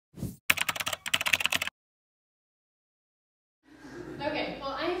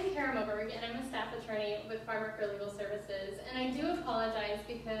Farmworker Legal Services, and I do apologize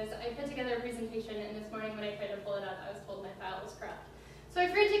because I put together a presentation, and this morning when I tried to pull it up, I was told my file was corrupt. So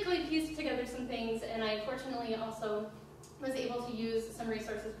I frantically pieced together some things, and I fortunately also was able to use some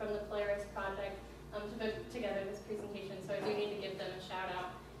resources from the Polaris project to put together this presentation, so I do need to give them a shout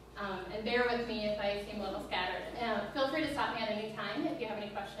out. And bear with me if I seem a little scattered. Feel free to stop me at any time if you have any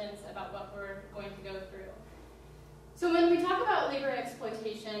questions about what we're going to go through. So when we talk about labor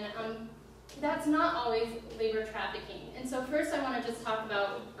exploitation, that's not always labor trafficking. And so first I want to just talk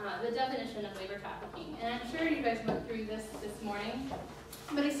about the definition of labor trafficking. And I'm sure you guys went through this morning,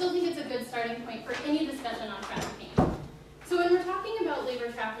 but I still think it's a good starting point for any discussion on trafficking. So when we're talking about labor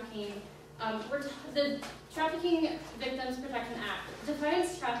trafficking, the Trafficking Victims Protection Act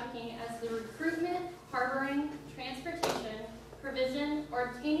defines trafficking as the recruitment, harboring, transportation, provision,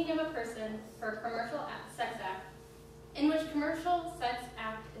 or obtaining of a person for a commercial sex act in which commercial sex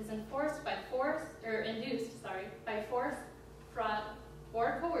act is enforced by force, or induced, by force, fraud,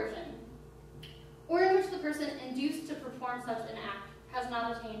 or coercion, or in which the person induced to perform such an act has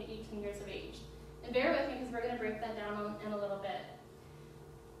not attained 18 years of age. And bear with me because we're going to break that down in a little bit.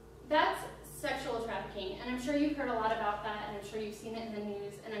 That's sexual trafficking, and I'm sure you've heard a lot about that, and I'm sure you've seen it in the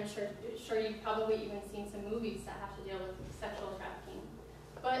news, and I'm sure you've probably even seen some movies that have to deal with sexual trafficking.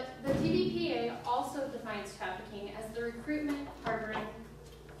 But the TVPA also defines trafficking as the recruitment, harboring,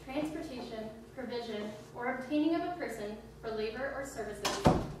 transportation, provision, or obtaining of a person for labor or services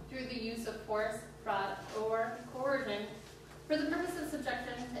through the use of force, fraud, or coercion for the purpose of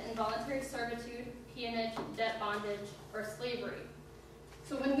subjection to involuntary servitude, peonage, debt bondage, or slavery.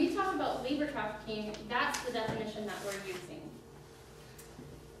 So when we talk about labor trafficking, that's the definition that we're using.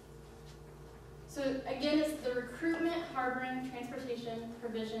 So again, it's the recruitment, harboring, transportation,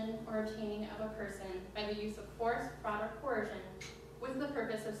 provision, or obtaining of a person by the use of force, fraud, or coercion with the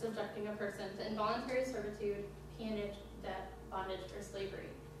purpose of subjecting a person to involuntary servitude, peonage, debt, bondage, or slavery.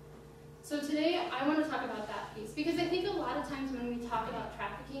 So today, I want to talk about that piece because I think a lot of times when we talk about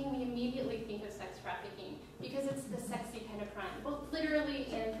trafficking, we immediately think of sex trafficking because it's the sexy kind of crime, both literally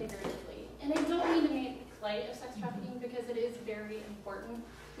and figuratively. And I don't mean to make light of sex trafficking because it is very important.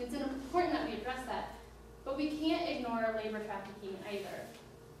 It's important that we address that, but we can't ignore labor trafficking either.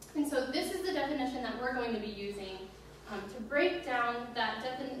 And so this is the definition that we're going to be using to break down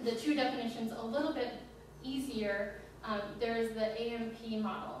the two definitions a little bit easier. There is the AMP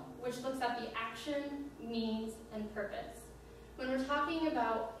model, which looks at the action, means, and purpose. When we're talking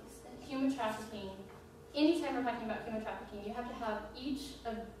about human trafficking, anytime we're talking about human trafficking, you have to have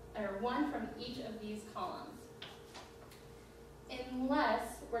one from each of these columns.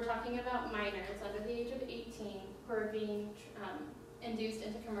 Unless we're talking about minors under the age of 18 who are being induced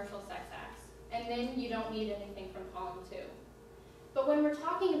into commercial sex acts. And then you don't need anything from column 2. But when we're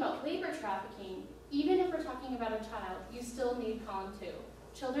talking about labor trafficking, even if we're talking about a child, you still need column 2.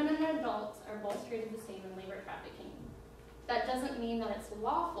 Children and adults are both treated the same in labor trafficking. That doesn't mean that it's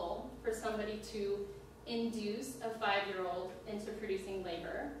lawful for somebody to induce a 5-year-old into producing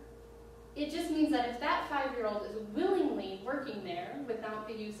labor. It just means that if that 5-year-old is willingly working there without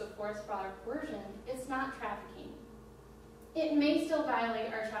the use of force, fraud, or coercion, it's not trafficking. It may still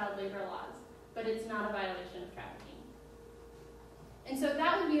violate our child labor laws, but it's not a violation of trafficking. And so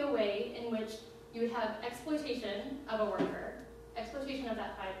that would be a way in which you would have exploitation of a worker, exploitation of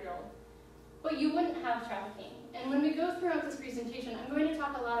that 5-year-old, but you wouldn't have trafficking. And when we go throughout this presentation, I'm going to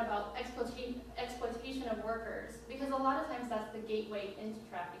talk a lot about exploitation of workers, because a lot of times that's the gateway into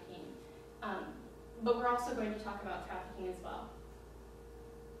trafficking. But we're also going to talk about trafficking as well.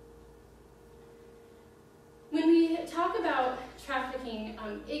 When we talk about trafficking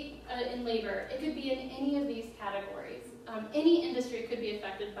in labor, it could be in any of these categories. Any industry could be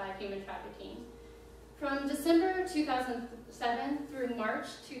affected by human trafficking. From December 2007 through March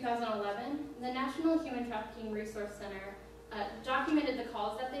 2011, the National Human Trafficking Resource Center documented the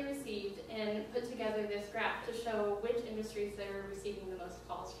calls that they received and put together this graph to show which industries they were receiving the most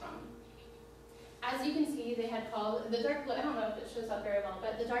calls from. As you can see, they had called, the dark blue, I don't know if it shows up very well,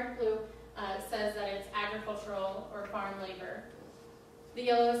 but the dark blue says that it's agricultural or farm labor. The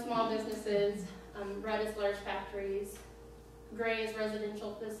yellow is small businesses, red is large factories, gray is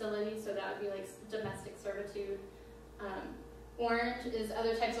residential facilities, so that would be like domestic servitude. Orange is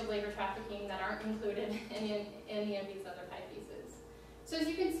other types of labor trafficking that aren't included in any of these other pie pieces. So as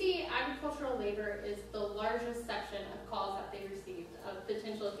you can see, agricultural labor is the largest section of calls that they received of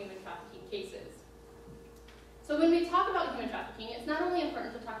potential human trafficking cases. So when we talk about human trafficking, it's not only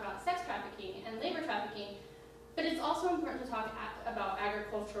important to talk about sex trafficking and labor trafficking, but it's also important to talk about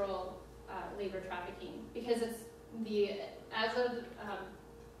agricultural labor trafficking, because it's as of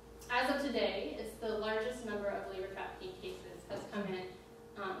As of today, it's the largest number of labor trafficking cases has come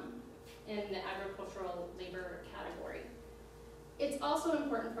in the agricultural labor category. It's also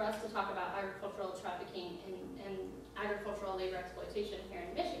important for us to talk about agricultural trafficking and agricultural labor exploitation here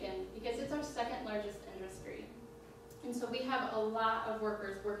in Michigan because it's our second largest industry. And so we have a lot of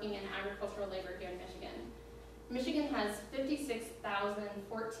workers working in agricultural labor here in Michigan. Michigan has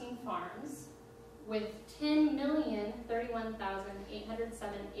 56,014 farms with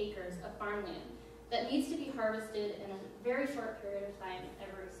 10,031,807 acres of farmland that needs to be harvested in a very short period of time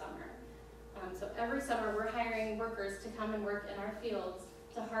every summer. So every summer we're hiring workers to come and work in our fields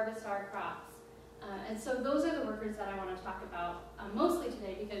to harvest our crops. And so those are the workers that I want to talk about mostly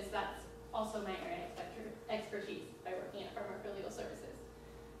today because that's also my area of expertise by working at Farmworker Legal Services.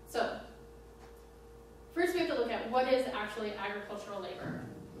 So first we have to look at what is actually agricultural labor.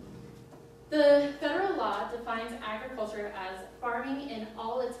 The federal law defines agriculture as farming in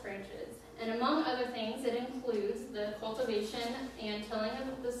all its branches, and among other things, it includes the cultivation and tilling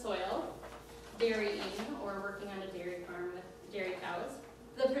of the soil, dairying, or working on a dairy farm with dairy cows,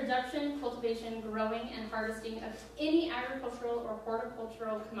 the production, cultivation, growing, and harvesting of any agricultural or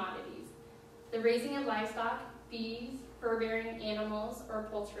horticultural commodities, the raising of livestock, bees, fur-bearing animals, or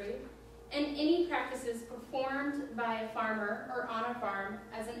poultry, and any practices performed by a farmer or on a farm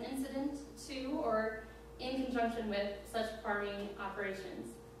as an incident to or in conjunction with such farming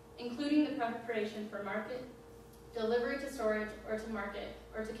operations, including the preparation for market, delivery to storage or to market,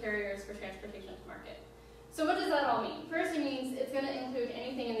 or to carriers for transportation to market. So what does that all mean? First, it means it's going to include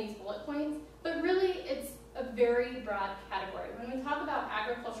anything in these bullet points, but really it's a very broad category. When we talk about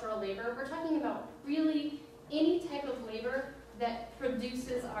agricultural labor, we're talking about really any type of labor that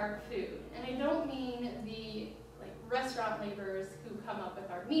produces our food. And I don't mean the restaurant laborers who come up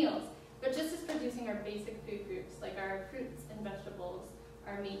with our meals, but just as producing our basic food groups, like our fruits and vegetables,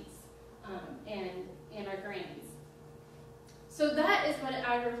 our meats, and our grains. So that is what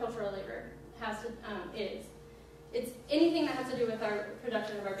agricultural labor is. It's anything that has to do with our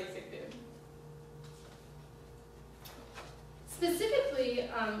production of our basic food. Specifically,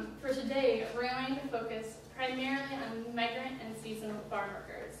 for today, we're going to focus primarily on migrant and seasonal farm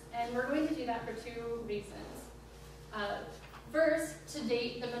workers, and we're going to do that for two reasons. First, to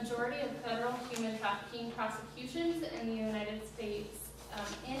date, the majority of federal human trafficking prosecutions in the United States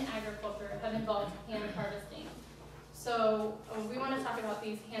in agriculture have involved hand harvesting. So we want to talk about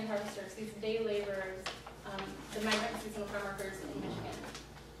these hand harvesters, these day laborers, the migrant and seasonal farm workers in Michigan.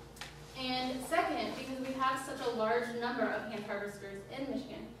 And second, because we have such a large number of hand harvesters in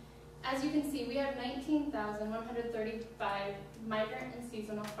Michigan, as you can see, we have 19,135 migrant and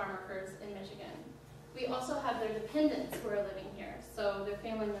seasonal farm workers in Michigan. We also have their dependents who are living here, so their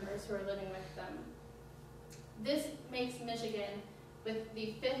family members who are living with them. This makes Michigan with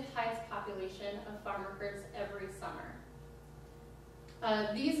the 5th highest population of farm workers every summer.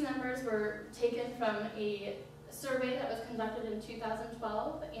 These numbers were taken from a survey that was conducted in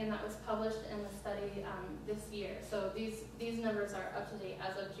 2012 and that was published in the study this year. So these numbers are up to date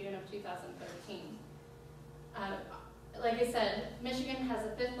as of June of 2013. Like I said, Michigan has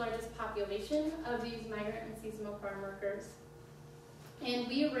the 5th largest population of these migrant and seasonal farm workers. And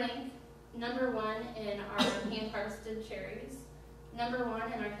we rank number 1 in our hand harvested cherries, number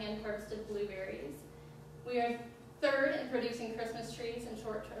 1 in our hand harvested blueberries. We are 3rd in producing Christmas trees and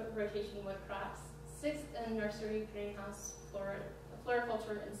short rotation wood crops, 6th in nursery, greenhouse,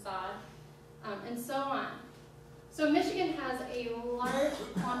 floriculture, and sod, and so on. So Michigan has a large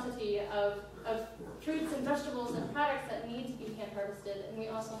quantity of fruits and vegetables and products that need to be hand harvested, and we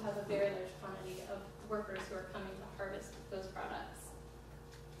also have a very large quantity of workers who are coming to harvest those products.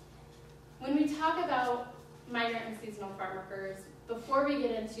 When we talk about migrant and seasonal farm workers, before we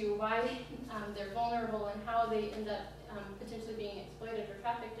get into why they're vulnerable and how they end up potentially being exploited or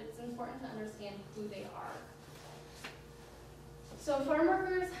trafficked, it's important to understand who they are. So farm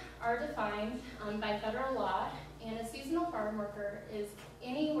workers are defined by federal law, and a seasonal farm worker is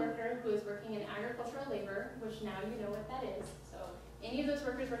any worker who is working in agricultural labor, which now you know what that is. So any of those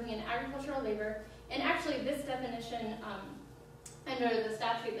workers working in agricultural labor, and actually this definition under the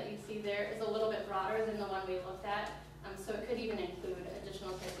statute that you see there is a little bit broader than the one we looked at. So it could even include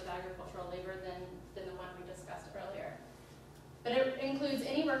additional types of agricultural labor than the one we discussed earlier. But it includes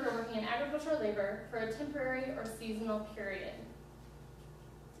any worker working in agricultural labor for a temporary or seasonal period.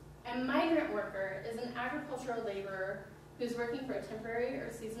 A migrant worker is an agricultural laborer who's working for a temporary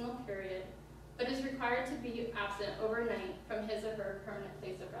or seasonal period, but is required to be absent overnight from his or her permanent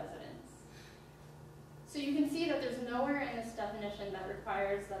place of residence. So you can see that there's nowhere in this definition that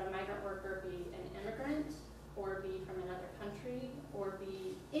requires that a migrant worker be an immigrant or be from another country, or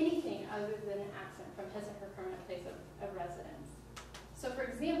be anything other than an accent from his or her permanent place of residence. So for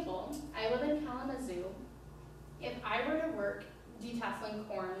example, I live in Kalamazoo. If I were to work detasseling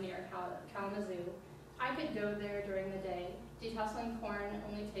corn near Kalamazoo, I could go there during the day. Detasseling corn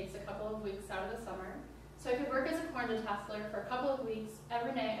only takes a couple of weeks out of the summer. So I could work as a corn detasseler for a couple of weeks.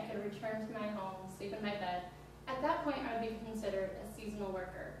 Every night I could return to my home, sleep in my bed. At that point, I would be considered a seasonal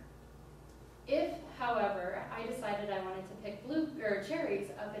worker. If, however, I decided I wanted to pick cherries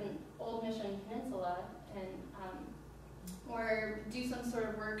up in Old Mission Peninsula and or do some sort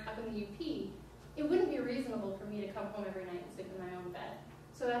of work up in the UP, it wouldn't be reasonable for me to come home every night and sleep in my own bed.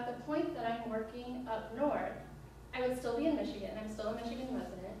 So at the point that I'm working up north, I would still be in Michigan. I'm still a Michigan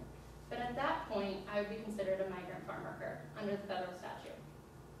resident. But at that point, I would be considered a migrant farm worker under the federal statute.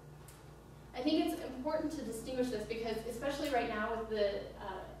 I think it's important to distinguish this because, especially right now with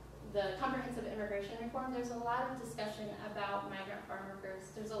the comprehensive immigration reform, there's a lot of discussion about migrant farm workers.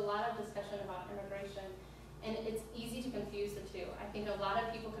 There's a lot of discussion about immigration, and it's easy to confuse the two. I think a lot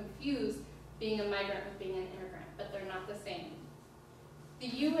of people confuse being a migrant with being an immigrant, but they're not the same. The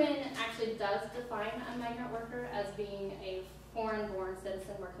UN actually does define a migrant worker as being a foreign-born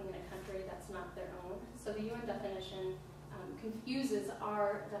citizen working in a country that's not their own. So the UN definition confuses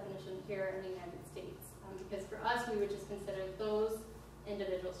our definition here in the United States, because for us, we would just consider those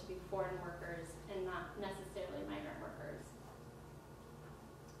individuals to be foreign workers and not necessarily migrant workers.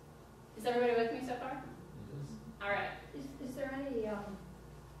 Is everybody with me so far? Yes. All right. Is there any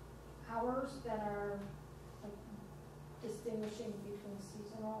hours that are like, distinguishing between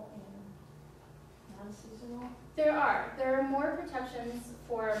seasonal and non-seasonal? There are more protections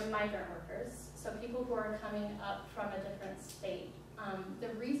for migrant workers, so people who are coming up from a different state. The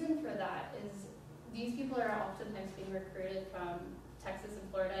reason for that is these people are oftentimes being recruited from Texas and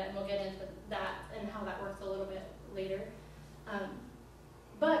Florida, and we'll get into that and how that works a little bit later.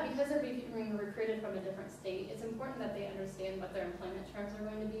 But because they're being recruited from a different state, it's important that they understand what their employment terms are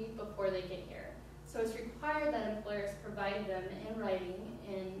going to be before they get here. So it's required that employers provide them in writing,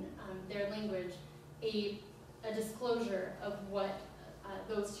 in their language, a disclosure of what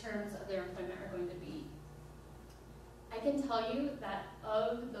those terms of their employment are going to be. I can tell you that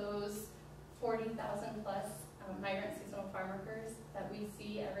of those 40,000 plus migrant seasonal farm workers that we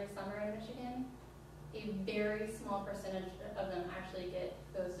see every summer in Michigan, a very small percentage of them actually get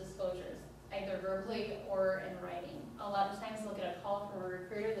those disclosures, either verbally or in writing. A lot of times they'll get a call from a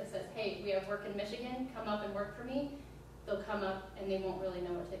recruiter that says, hey, we have work in Michigan, come up and work for me. They'll come up and they won't really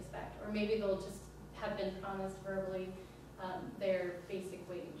know what to expect. Or maybe they'll just have been promised verbally their basic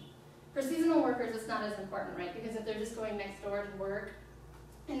wage. For seasonal workers, it's not as important, right? Because if they're just going next door to work,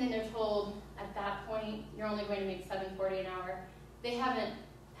 and then they're told at that point, you're only going to make $7.40 an hour, they haven't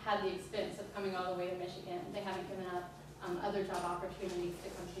had the expense of coming all the way to Michigan. They haven't given up other job opportunities to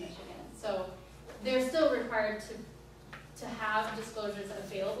come to Michigan. So they're still required to have disclosures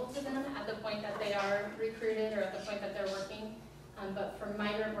available to them at the point that they are recruited or at the point that they're working. But for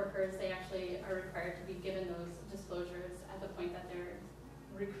migrant workers, they actually are required to be given those disclosures at the point that they're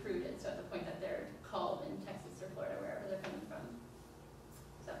recruited, so at the point that they're called in Texas or Florida, wherever they're coming from.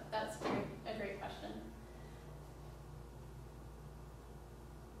 So that's a great question.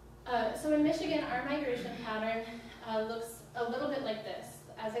 So in Michigan, our migration pattern looks a little bit like this.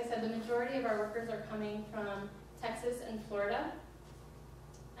 As I said, the majority of our workers are coming from Texas and Florida.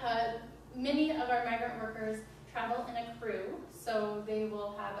 Many of our migrant workers travel in a crew, so they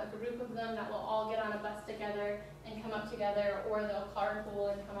will have a group of them that will all get on a bus together and come up together, or they'll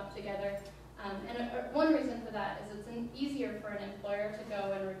carpool and come up together. One reason for that is it's easier for an employer to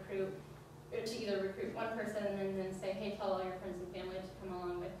go and recruit, or to either recruit one person and then say, hey, tell all your friends and family to come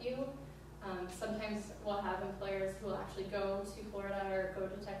along with you. Sometimes we'll have employers who will actually go to Florida or go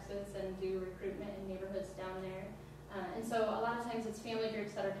to Texas and do recruitment in neighborhoods down there. And so a lot of times it's family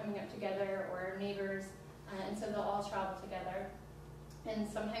groups that are coming up together or neighbors, and so they'll all travel together. And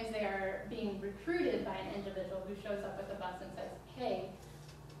sometimes they are being recruited by an individual who shows up with a bus and says, hey,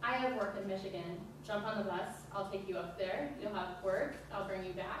 I have work in Michigan, jump on the bus, I'll take you up there, you'll have work, I'll bring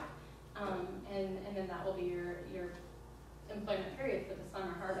you back, and then that will be your employment period for the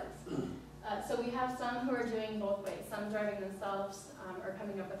summer harvest. So we have some who are doing both ways, some driving themselves or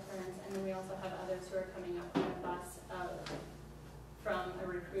coming up with friends, and then we also have others who are coming up on a bus from a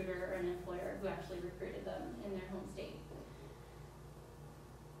recruiter or an employer who actually recruited them in their home state.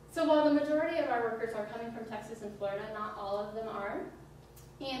 So while the majority of our workers are coming from Texas and Florida, not all of them are.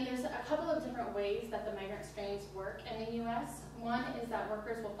 And there's a couple of different ways that the migrant strains work in the U.S. One is that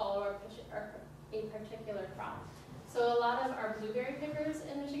workers will follow a particular crop. So a lot of our blueberry pickers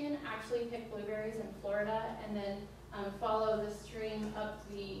in Michigan actually pick blueberries blueberries in Florida, and then follow the stream up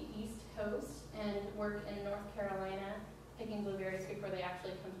the east coast and work in North Carolina, picking blueberries before they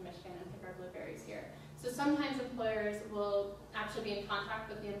actually come to Michigan and pick our blueberries here. So sometimes employers will actually be in contact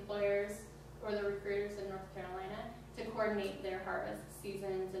with the employers or the recruiters in North Carolina to coordinate their harvest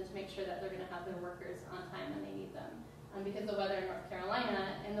seasons and to make sure that they're going to have their workers on time when they need them. Because the weather in North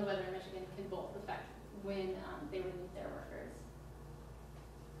Carolina and the weather in Michigan can both affect when they would need their workers.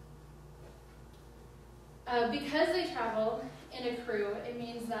 Because they travel in a crew, it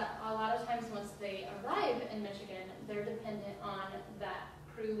means that a lot of times once they arrive in Michigan, they're dependent on that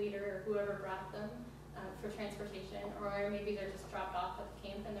crew leader or whoever brought them for transportation, or maybe they're just dropped off at the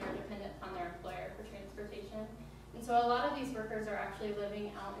camp and they're dependent on their employer for transportation. And so a lot of these workers are actually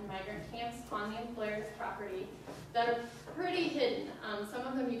living out in migrant camps on the employer's property that are pretty hidden. Some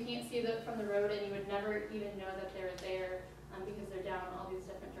of them you can't see from the road, and you would never even know that they're there because they're down all these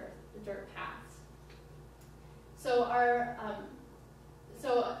different dirt paths. So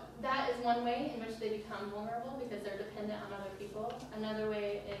so that is one way in which they become vulnerable because they're dependent on other people. Another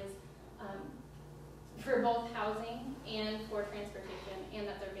way is for both housing and for transportation, and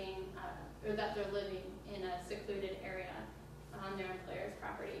that they're being or that they're living in a secluded area on their employer's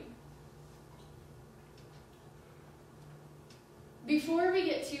property. Before we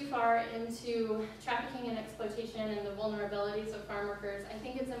get too far into trafficking and exploitation and the vulnerabilities of farm workers, I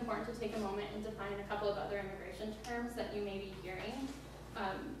think it's important to take a moment and define a couple of other immigration terms that you may be hearing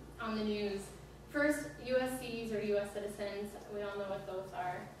on the news. First, USCs or U.S. citizens, we all know what those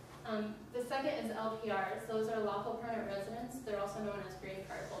are. The second is LPRs. Those are lawful permanent residents. They're also known as green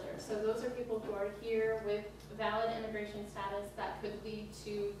card holders. So those are people who are here with valid immigration status that could lead to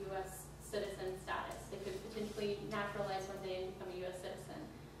U.S. citizen status. They could potentially naturalize one day and become a U.S. citizen.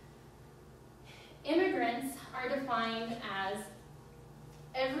 Immigrants are defined as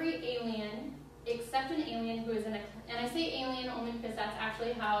every alien except an alien who is in a, and I say alien only because that's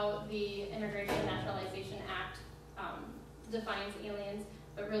actually how the Immigration and Naturalization Act defines aliens,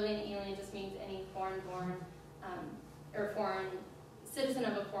 but really an alien just means any foreign-born or foreign citizen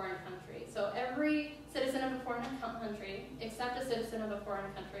of a foreign country. So every citizen of a foreign country, except a citizen of a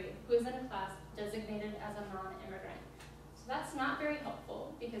foreign country, who is in a class designated as a non-immigrant. So that's not very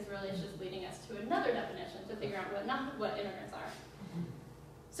helpful because really it's just leading us to another definition to figure out what immigrants are.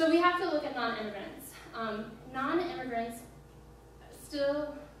 So we have to look at non-immigrants. Non-immigrants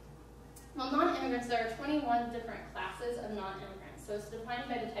non-immigrants, there are 21 different classes of non-immigrants. So it's defined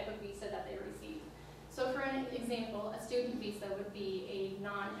by the type of visa that they receive. So for an example, a student visa would be a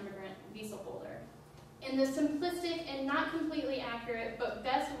non-immigrant visa holder. In the simplistic and not completely accurate, but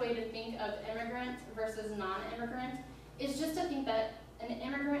best way to think of immigrant versus non-immigrant is just to think that an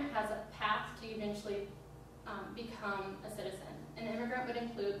immigrant has a path to eventually become a citizen. An immigrant would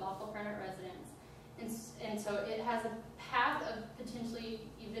include lawful permanent residents. And so it has a path of potentially,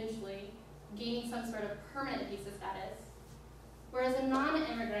 eventually, gaining some sort of permanent visa status. Whereas a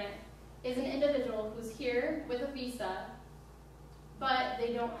non-immigrant is an individual who's here with a visa, but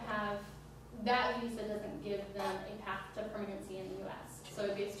they don't have, that visa doesn't give them a path to permanency in the U.S. So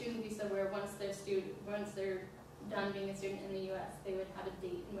it'd be a student visa where once they're done being a student in the U.S., they would have a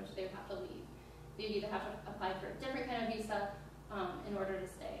date in which they would have to leave. They'd either have to apply for a different kind of visa in order to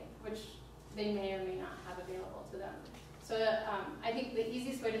stay, which they may or may not have available to them. So I think the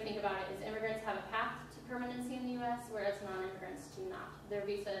easiest way to think about it is immigrants have a path to permanency in the U.S., whereas non-immigrants do not. Their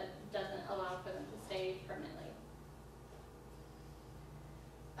visa doesn't allow for them to stay permanently.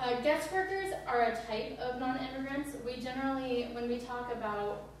 Guest workers are a type of non-immigrants. We generally, when we talk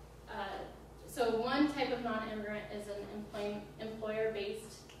about, so one type of non-immigrant is an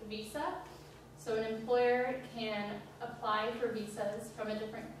employer-based visa. So an employer can apply for visas from a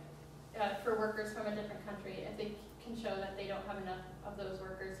different, for workers from a different country if they can show that they don't have enough of those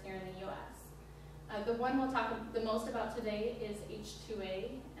workers here in the U.S. The one we'll talk the most about today is H-2A,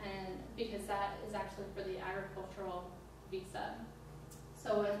 and because that is actually for the agricultural visa.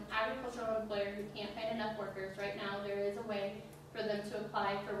 So an agricultural employer who can't find enough workers, right now there is a way for them to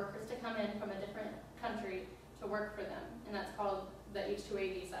apply for workers to come in from a different country to work for them, and that's called the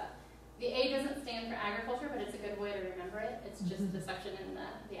H-2A visa. The A doesn't stand for agriculture, but it's a good way to remember it. It's just the section in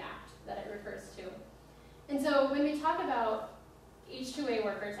the act that it refers to. And so when we talk about H-2A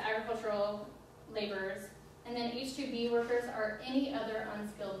workers, agricultural laborers, and then H-2B workers are any other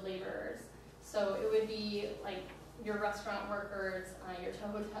unskilled laborers. So it would be like your restaurant workers, your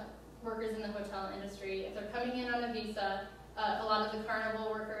hotel workers in the hotel industry. If they're coming in on a visa, a lot of the carnival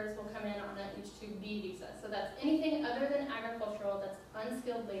workers will come in on an H-2B visa. So that's anything other than agricultural that's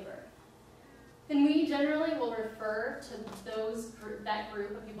unskilled labor. then we generally will refer to that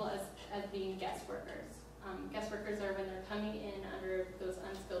group of people as being guest workers. Guest workers are when they're coming in under those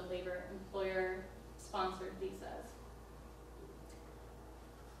unskilled labor employer-sponsored visas.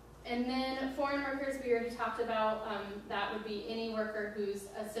 And then foreign workers, we already talked about. That would be any worker who's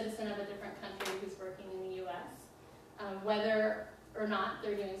a citizen of a different country who's working in the U.S. Whether or not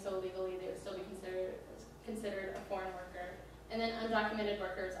they're doing so legally, they would still be considered a foreign worker. And then undocumented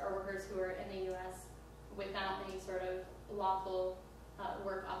workers are workers who are in the U.S. without any sort of lawful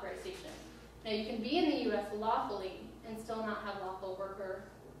work authorization. Now, you can be in the U.S. lawfully and still not have lawful worker,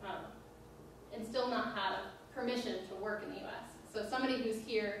 and still not have permission to work in the U.S. So somebody who's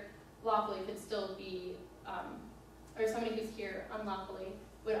here lawfully could still be, or somebody who's here unlawfully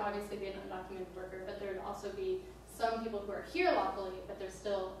would obviously be an undocumented worker, but there would also be some people who are here lawfully, but they're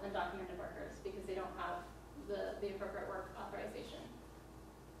still undocumented workers because they don't have the appropriate work authorization.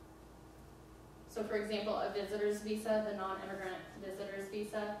 So for example, a visitor's visa, the non-immigrant visitor's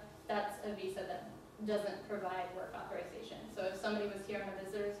visa, that's a visa that doesn't provide work authorization. So if somebody was here on a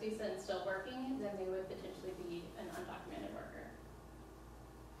visitor's visa and still working, then they would potentially be an undocumented worker.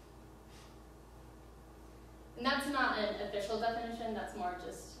 And that's not an official definition, that's more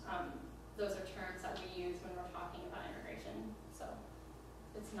just, those are terms that we use when we're talking about immigration. So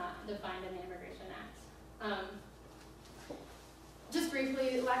it's not defined in the Immigration Act. Just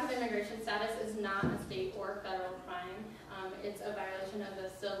briefly, lack of immigration status is not a state or federal crime. It's a violation of the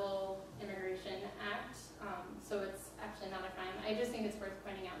Civil Immigration Act, so it's actually not a crime. I just think it's worth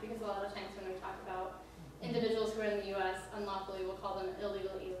pointing out because a lot of times when we talk about individuals who are in the U.S. unlawfully, we'll call them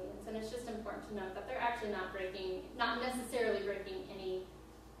illegal aliens, and it's just important to note that they're actually not necessarily breaking any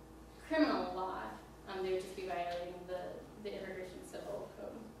criminal law. They would just be violating the Immigration Civil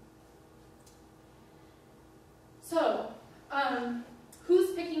Code. So,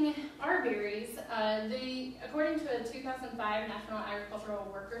 who's picking our berries? According to a 2005 National Agricultural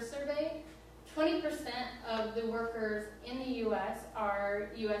Workers Survey, 20% of the workers in the U.S. are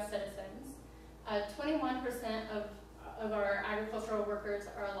U.S. citizens. 21% of our agricultural workers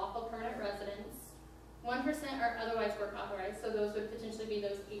are lawful permanent residents. 1% are otherwise work authorized, so those would potentially be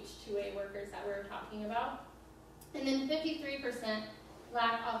those H-2A workers that we were talking about. And then 53%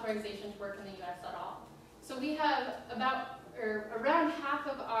 lack authorization to work in the U.S. at all. So we have around half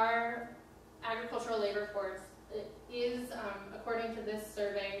of our agricultural labor force is, according to this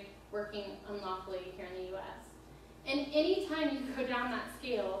survey, working unlawfully here in the U.S. And any time you go down that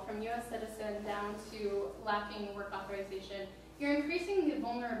scale from U.S. citizen down to lacking work authorization, you're increasing the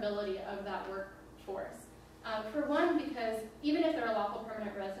vulnerability of that workforce. For one, because even if they're a lawful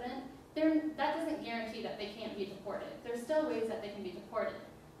permanent resident, that doesn't guarantee that they can't be deported. There's still ways that they can be deported.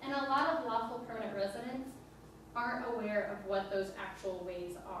 And a lot of lawful permanent residents aren't aware of what those actual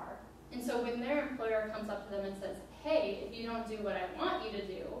ways are. And so when their employer comes up to them and says, hey, if you don't do what I want you to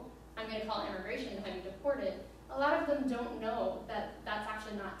do, I'm going to call immigration to have you deported, a lot of them don't know that that's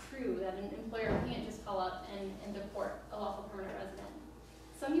actually not true, that an employer can't just call up and deport a lawful permanent resident.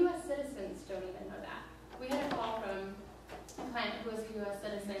 Some U.S. citizens don't even know that. We had a call from a client who was a U.S.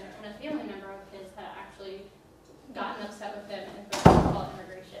 citizen, and a family member of his had actually gotten upset with him and threatened to call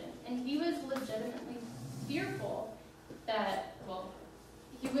immigration. And he was legitimately fearful that,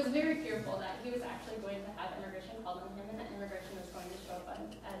 he was very fearful that he was actually going to have immigration called on him and that immigration was going to show up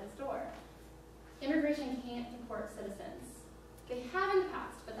at his door. Immigration can't deport citizens. They have in the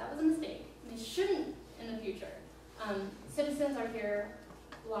past, but that was a mistake. They shouldn't in the future. Citizens are here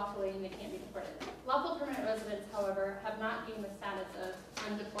lawfully and they can't be deported. Lawful permanent residents, however, have not gained the status of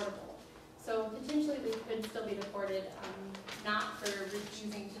undeportable. So potentially they could still be deported, not for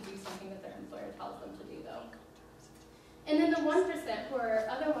refusing to do something that their employer tells them to do, though. And then the 1% who are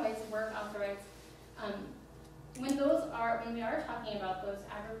otherwise work authorized, when we are talking about those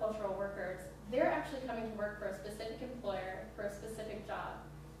agricultural workers, they're actually coming to work for a specific employer for a specific job.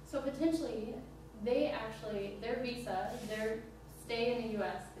 So potentially, their visa, their stay in the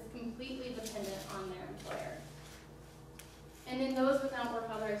U.S. is completely dependent on their employer. And then those without work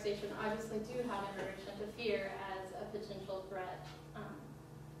authorization obviously do have immigration to fear as a potential threat.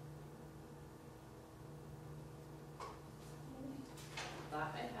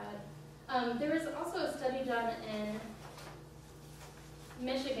 Thought I had. There was also a study done in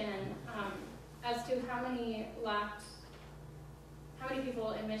Michigan as to how many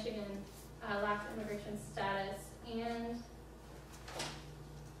people in Michigan lacked immigration status, and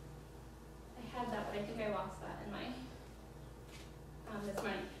I had that, but I think I lost that in my this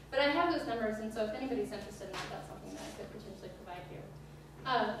morning. But I have those numbers, and so if anybody's interested in that, that's something that I could potentially provide you.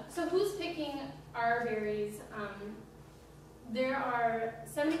 So who's picking our berries? There are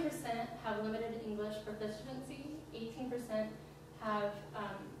 70% have limited English proficiency, 18% have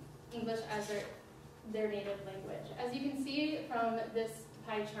English as their native language. As you can see from this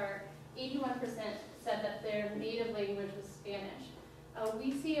pie chart, 81% said that their native language was Spanish.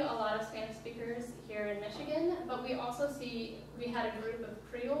 We see a lot of Spanish speakers here in Michigan, but we also see, we had a group of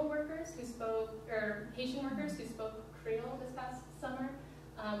Creole workers who spoke, or Haitian workers who spoke Creole this past summer.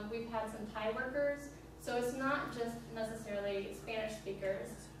 We've had some Thai workers, so it's not just necessarily Spanish speakers.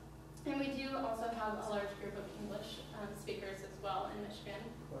 And we do also have a large group of English speakers as well in Michigan.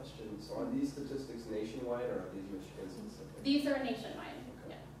 Question, so are these statistics nationwide or are these Michigan specific? These are nationwide,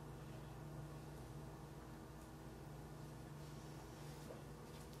 okay.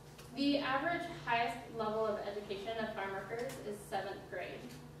 yeah. The average highest level of education of farm workers is 7th grade.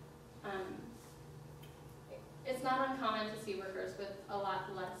 It's not uncommon to see workers with a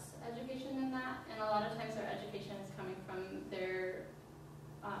lot less education than that, and a lot of times their education is coming from their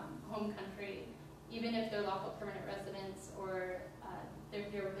home country, even if they're lawful permanent residents or they're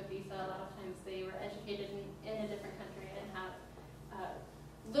here with a visa. A lot of times they were educated in a different country and have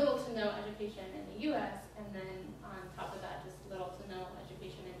little to no education in the U.S., and then on top of that, just little to no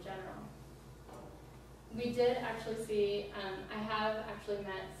education in general. We did actually see, I have actually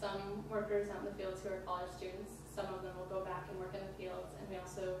met some workers out in the fields who are college students. Some of them will go back and work in the fields, and we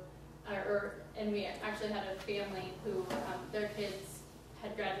also, we actually had a family who their kids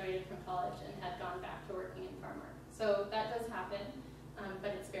had graduated from college and had gone back to working in farm work. So that does happen,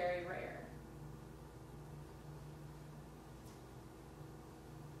 but it's very rare.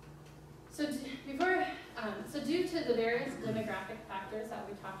 So due to the various demographic factors that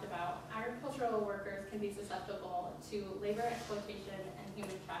we talked about, agricultural workers can be susceptible to labor exploitation and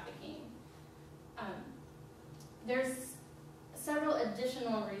human trafficking. There's several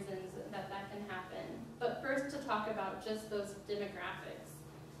additional reasons that can happen, but first to talk about just those demographics.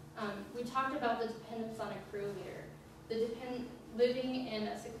 We talked about the dependence on a crew leader, living in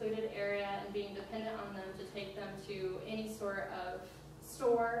a secluded area and being dependent on them to take them to any sort of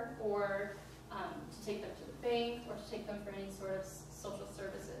store or to take them to the bank or to take them for any sort of social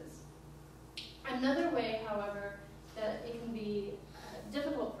services. Another way, however, that it can be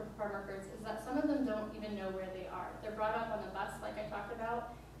difficult for farm workers is that some of them don't even know where they are. They're brought up on the bus, like I talked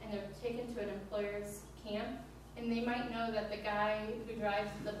about, and they're taken to an employer's camp, and they might know that the guy who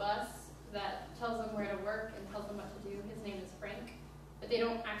drives the bus that tells them where to work and tells them what to do, his name is Frank, but they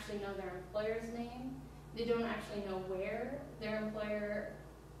don't actually know their employer's name. They don't actually know where their employer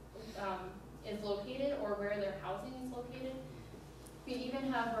is located or where their housing is located. We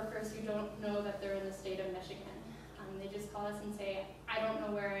even have workers who don't know that they're in the state of Michigan. They just call us and say, I don't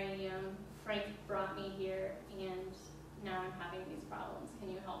know where I am, Frank brought me here, and now I'm having these problems,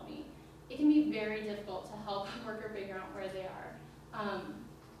 can you help me? It can be very difficult to help a worker figure out where they are.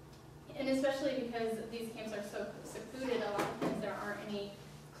 And especially because these camps are so secluded, a lot of times there aren't any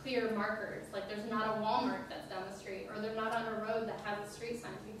clear markers. Like there's not a Walmart that's down the street, or they're not on a road that has a street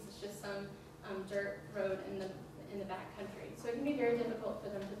sign because it's just some dirt road in the back country. So it can be very difficult for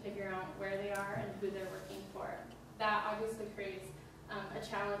them to figure out where they are and who they're working for. That obviously creates a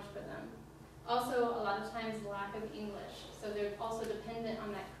challenge for them. Also, a lot of times lack of English. So they're also dependent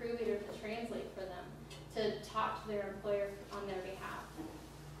on that crew leader to translate for them, to talk to their employer on their behalf.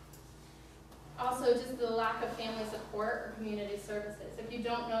 Also, just the lack of family support or community services. If you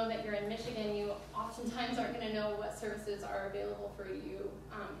don't know that you're in Michigan, you oftentimes aren't going to know what services are available for you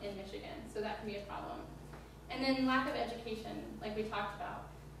in Michigan. So that can be a problem. And then lack of education, like we talked about.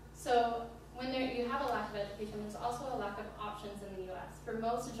 So when you have a lack of education, there's also a lack of options in the U.S. For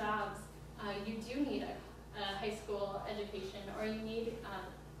most jobs, you do need a high school education, or you need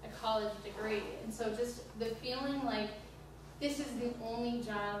a college degree. And so just the feeling like this is the only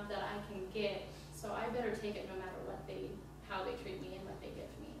job that I can get, so I better take it no matter how they treat me and what they give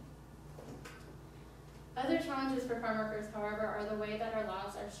me. Other challenges for farm workers, however, are the way that our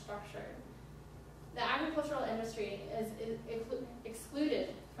laws are structured. The agricultural industry is excluded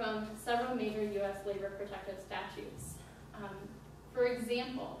from several major U.S. labor protective statutes. For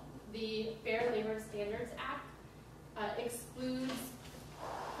example, the Fair Labor Standards Act excludes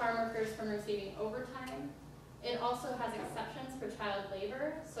farm workers from receiving overtime. It also has exceptions for child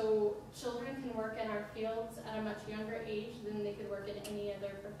labor, so children can work in our fields at a much younger age than they could work in any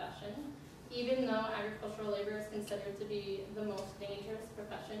other profession, even though agricultural labor is considered to be the most dangerous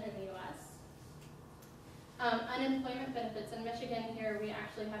profession in the U.S. Unemployment benefits. In Michigan here, we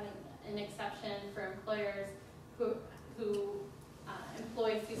actually have an exception for employers who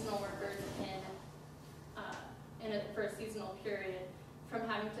employ seasonal workers for a seasonal period from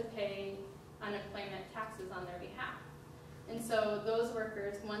having to pay unemployment taxes on their behalf. And so those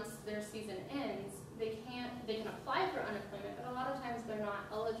workers, once their season ends, they can apply for unemployment, but a lot of times they're not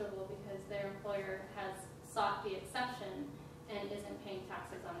eligible because their employer has sought the exception and isn't paying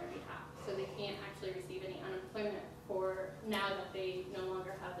taxes on their behalf. So they can't actually receive any unemployment for now that they no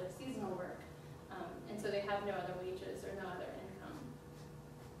longer have their seasonal work. And so they have no other wages or no other income.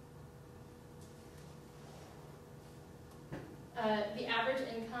 The average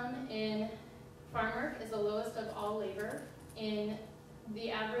income in farm work is the lowest of all labor. In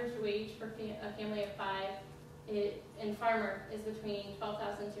the average wage for a family of 5 in farm work is between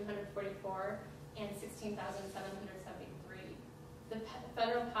 $12,244 and $16,773. The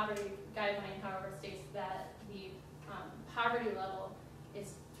federal poverty guideline, however, states that the poverty level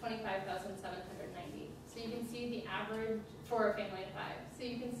is $25,790. So you can see the average for a family of 5. So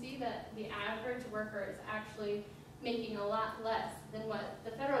you can see that the average worker is actually making a lot less than what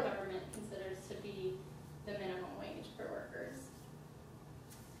the federal government considers to be the minimum wage for workers.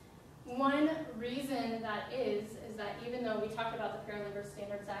 One reason that is that even though we talked about the Fair Labor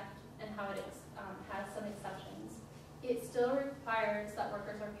Standards Act and how it has some exceptions, it still requires that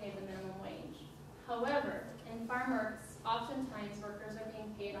workers are paid the minimum wage. However, in farm works, oftentimes workers are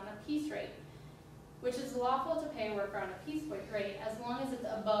being paid on a piece rate, which is lawful to pay a worker on a piece rate as long as it's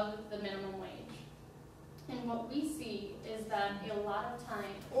above the minimum wage. And what we see is that a lot of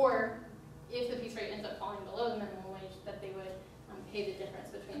time, or if the piece rate ends up falling below the minimum wage, that they would pay the difference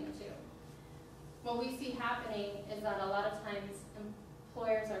between the two. What we see happening is that a lot of times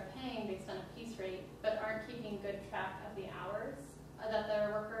employers are paying based on a piece rate, but aren't keeping good track of the hours that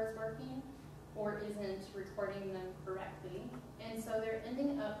their worker is working, or isn't recording them correctly. And so they're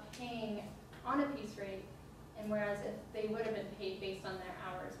ending up paying on a piece rate, and whereas if they would have been paid based on their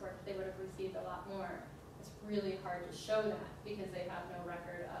hours worked, they would have received a lot more. It's really hard to show that because they have no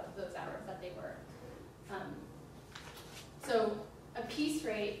record of those hours that they work. So a piece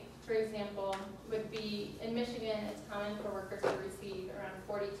rate, for example, would be, in Michigan, it's common for workers to receive around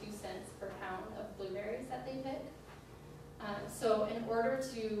 42 cents per pound of blueberries that they pick. So in order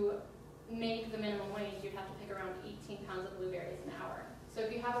to make the minimum wage, you'd have to pick around 18 pounds of blueberries an hour. So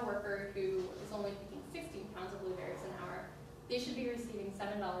if you have a worker who is only picking 16 pounds of blueberries an hour, they should be receiving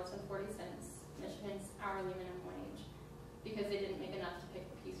 $7.40, Michigan's hourly minimum wage, because they didn't make enough to pick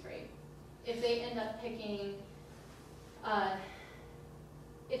the piece rate. If they end up picking,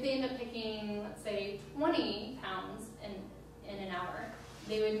 let's say, 20 pounds in an hour,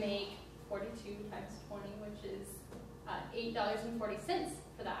 they would make 42 times 20, which is $8.40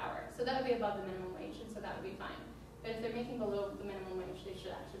 for the hour. So that would be above the minimum wage, and so that would be fine. But if they're making below the minimum wage, they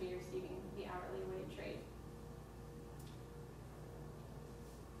should actually be receiving the hourly wage rate.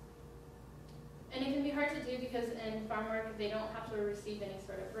 And it can be hard to do because in farm work, they don't have to receive any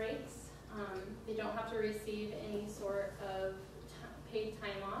sort of breaks. They don't have to receive any sort of paid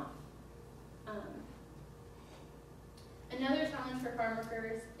time off. Another challenge for farm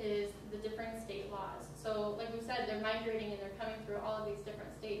workers is the differing state laws. So like we said, they're migrating and they're coming through all of these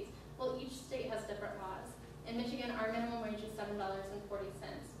different states. Well, each state has different laws. In Michigan, our minimum wage is $7.40.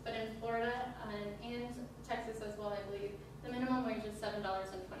 But in Florida and Texas as well, I believe, the minimum wage is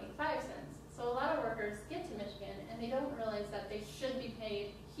 $7.25. So a lot of workers get to Michigan and they don't realize that they should be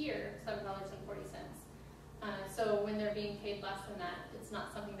paid here $7.40. So when they're being paid less than that, it's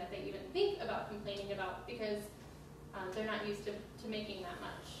not something that they even think about complaining about because they're not used to making that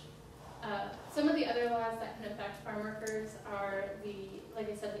much. Some of the other laws that can affect farm workers are like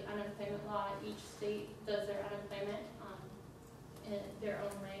I said, the unemployment law. Each state does their unemployment in their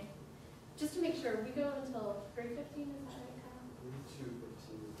own way. Just to make sure, we go until 3:15, is that right, Kyle?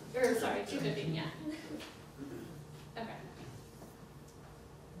 2:15. Or sorry, 2:15, yeah. Okay.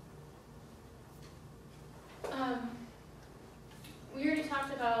 We already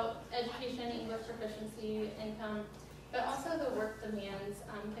talked about education, English proficiency, income, but also the work demands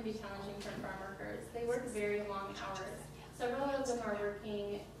can be challenging for farm workers. They work very long hours. Several of them are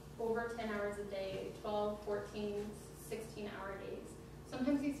working over 10 hours a day, 12, 14, 16-hour days.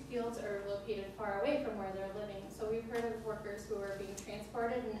 Sometimes these fields are located far away from where they're living. So we've heard of workers who are being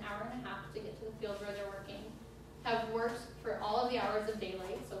transported an hour and a half to get to the field where they're working, have worked for all of the hours of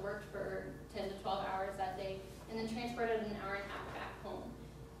daylight, so worked for 10 to 12 hours that day, and then transported an hour and a half back home.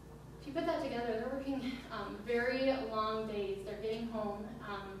 If you put that together, they're working very long days. They're getting home,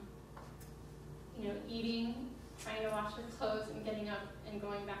 eating, trying to wash their clothes, and getting up and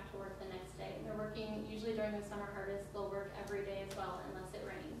going back to work the next day. They're working, usually during the summer harvest, they'll work every day as well, unless it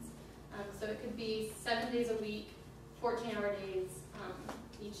rains. So it could be 7 days a week, 14-hour days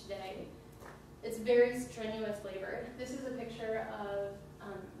each day. It's very strenuous labor. This is a picture of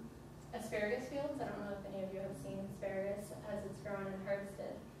asparagus fields. I don't know if any of you have seen asparagus as it's grown and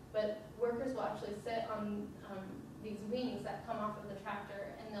harvested, but workers will actually sit on these wings that come off of the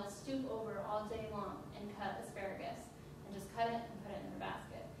tractor, and they'll stoop over all day long and cut asparagus, and just cut it and put it in their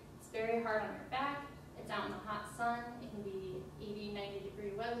basket. It's very hard on your back. It's out in the hot sun. It can be 80, 90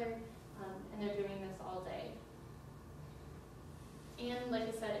 degree weather, and they're doing this all day. And like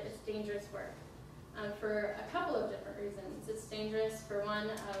I said, it's dangerous work for a couple of different reasons. It's dangerous for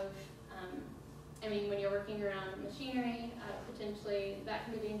one of, when you're working around machinery, potentially that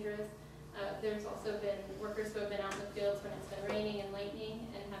can be dangerous. There's also been workers who have been out in the fields when it's been raining and lightning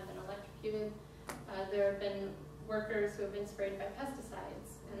and have been electrocuted. There have been workers who have been sprayed by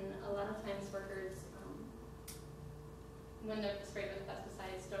pesticides, and a lot of times workers, when they're sprayed with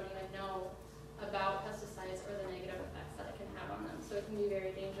pesticides, don't even know about pesticides or the negative effects that it can have on them. So it can be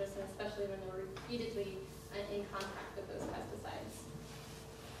very dangerous, and especially when they're repeatedly in contact with those pesticides.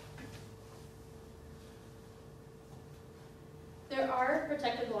 There are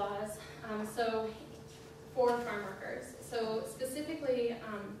protective laws for farm workers. So specifically,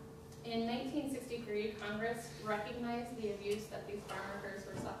 in 1963, Congress recognized the abuse that these farm workers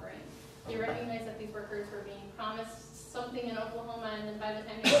were suffering. They recognized that these workers were being promised something in Oklahoma, and then by the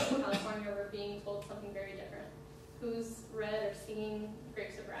time they got to California, were being told something very different. Who's read or seen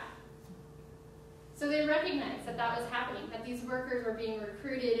Grapes of Wrath? So they recognized that that was happening, that these workers were being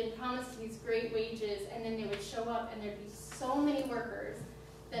recruited and promised these great wages, and then they would show up and there'd be so many workers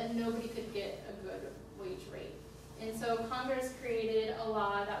that nobody could get a good wage rate. And so Congress created a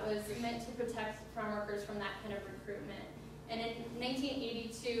law that was meant to protect farm workers from that kind of recruitment. And in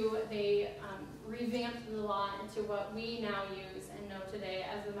 1982, they revamped the law into what we now use and know today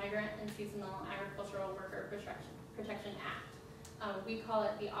as the Migrant and Seasonal Agricultural Worker Protection Act. We call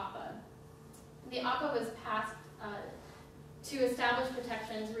it the APA. The APA was passed to establish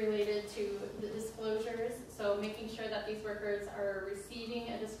protections related to the disclosures, so making sure that these workers are receiving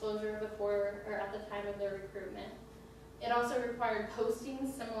a disclosure before or at the time of their recruitment. It also required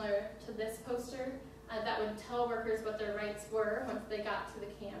postings similar to this poster that would tell workers what their rights were once they got to the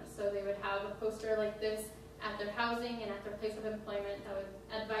camp. So they would have a poster like this at their housing and at their place of employment that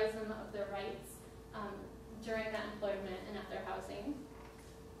would advise them of their rights during that employment and at their housing.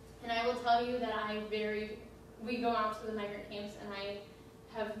 And I will tell you that we go out to the migrant camps, and I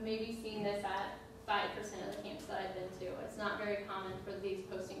have maybe seen this at 5% of the camps that I've been to. It's not very common for these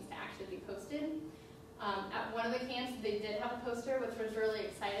postings to actually be posted. At one of the camps, they did have a poster, which was really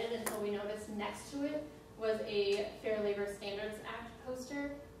excited until we noticed next to it was a Fair Labor Standards Act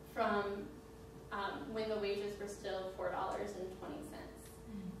poster from when the wages were still $4.20.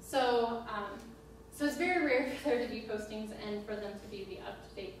 So it's very rare for there to be postings and for them to be the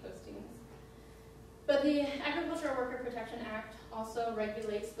up-to-date postings. But the Agricultural Worker Protection Act also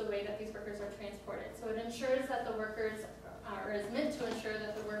regulates the way that these workers are transported. So it ensures that the workers, or is meant to ensure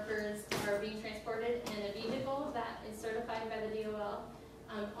that the workers are being transported in a vehicle that is certified by the DOL.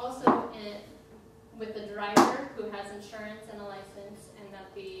 Also with the driver who has insurance and a license, and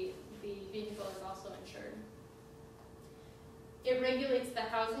that the vehicle is also insured. It regulates the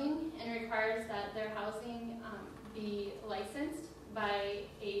housing and requires that their housing be licensed by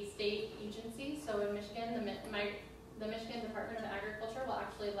a state agency. So in Michigan, the Michigan Department of Agriculture will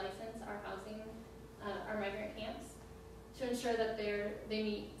actually license our housing, our migrant camps, to ensure that they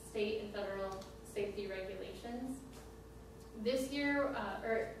meet state and federal safety regulations. This year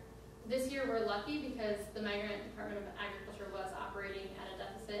we're lucky because the Migrant Department of Agriculture was operating at a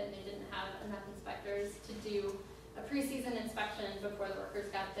deficit, and they didn't have enough inspectors to do a pre-season inspection before the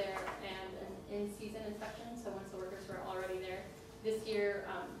workers got there and an in-season inspection. So once the workers were already there, this year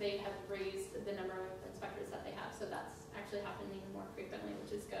they have raised the number of inspectors that they have. So that's actually happening more frequently,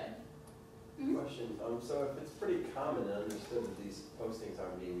 which is good. Question. So if it's pretty common and understood that these postings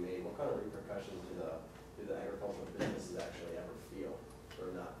aren't being made, what kind of repercussions do the agricultural businesses actually ever feel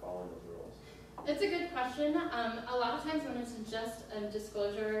for not following those rules? It's a good question. A lot of times when it's just a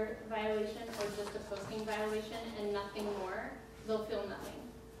disclosure violation or just a posting violation and nothing more, they'll feel nothing.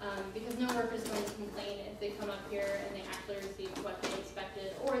 Because no worker is going to complain if they come up here and they actually received what they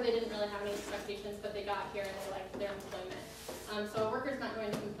expected, or they didn't really have any expectations, but they got here and they liked their employment. So a worker's not going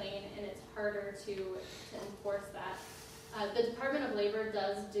to complain, and it's harder to enforce that. The Department of Labor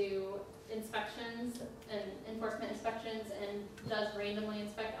does do inspections and enforcement inspections and does randomly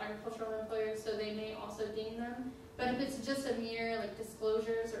inspect agricultural employers, so they may also deem them. But if it's just a mere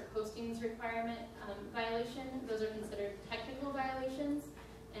disclosures or postings requirement violation, those are considered technical violations.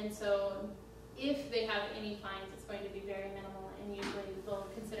 And so if they have any fines, it's going to be very minimal, and usually they'll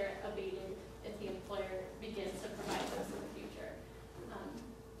consider it abated if the employer begins to provide those in the future.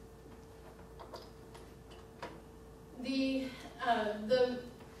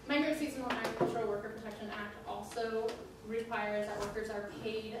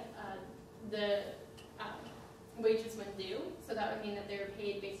 the wages when due. So that would mean that they were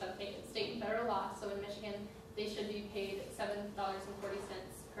paid based on state and federal law. So in Michigan, they should be paid $7.40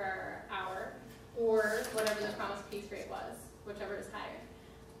 per hour, or whatever the promised piece rate was, whichever is higher.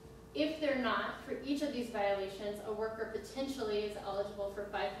 If they're not, for each of these violations, a worker potentially is eligible for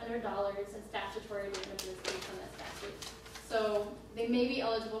 $500 in statutory damages based on that statute. So they may be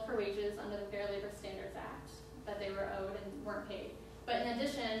eligible for wages under the Fair Labor Standards Act that they were owed and weren't paid. But in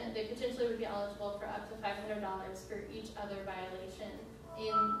addition, they potentially would be eligible for up to $500 for each other violation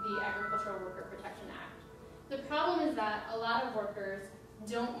in the Agricultural Worker Protection Act. The problem is that a lot of workers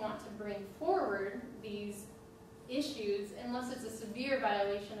don't want to bring forward these issues unless it's a severe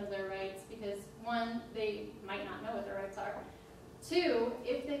violation of their rights, because one, they might not know what their rights are. Two,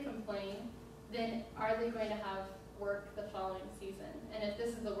 if they complain, then are they going to have work the following season? And if this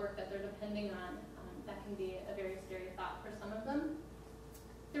is the work that they're depending on, that can be a very scary thought for some of them.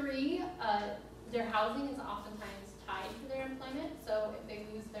 Three, their housing is oftentimes tied to their employment, so if they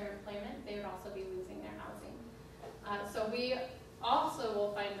lose their employment, they would also be losing their housing. So we also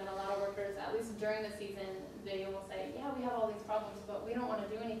will find that a lot of workers, at least during the season, they will say, yeah, we have all these problems, but we don't want to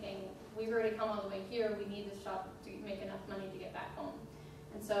do anything. We've already come all the way here. We need this job to make enough money to get back home.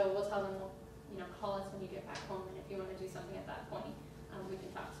 And so we'll tell them, well, call us when you get back home, and if you want to do something at that point, we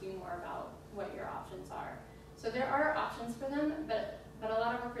can talk to you more about what your options are. So there are options for them, but a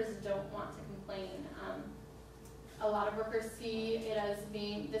lot of workers don't want to complain. A lot of workers see it as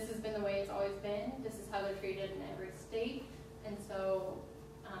being, this has been the way it's always been, this is how they're treated in every state, and so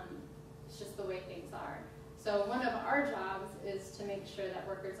it's just the way things are. So one of our jobs is to make sure that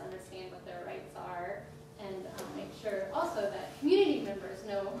workers understand what their rights are, and make sure also that community members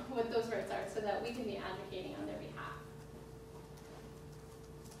know what those rights are so that we can be advocating on their behalf.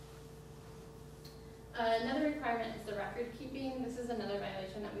 Another requirement is the record keeping. This is another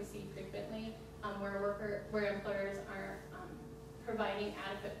violation that we see frequently, where employers aren't providing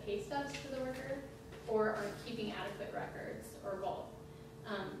adequate pay stubs to the worker or aren't keeping adequate records, or both.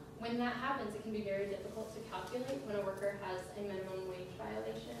 When that happens, it can be very difficult to calculate when a worker has a minimum wage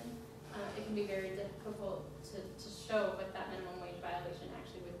violation. It can be very difficult to show what that minimum wage violation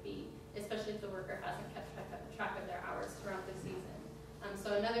actually would be, especially if the worker hasn't kept track of their hours throughout the season.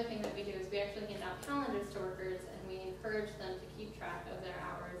 So another thing that we do is we actually hand out calendars to workers, and we encourage them to keep track of their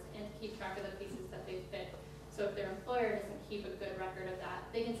hours and to keep track of the pieces that they've picked. So if their employer doesn't keep a good record of that,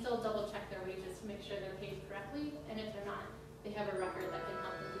 they can still double check their wages to make sure they're paid correctly, and if they're not, they have a record that can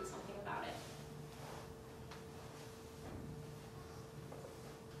help them do something about it.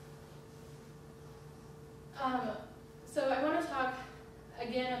 So I want to talk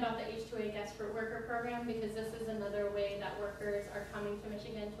again about the H-2A guest worker program, because this is another way that workers are coming to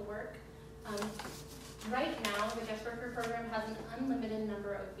Michigan to work. Right now, the guest worker program has an unlimited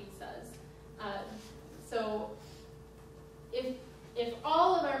number of visas. So if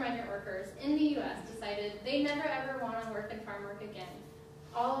all of our migrant workers in the U.S. decided they never ever want to work in farm work again,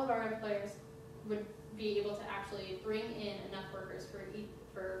 all of our employers would be able to actually bring in enough workers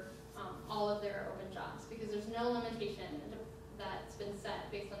for all of their open jobs, because there's no limitation that's been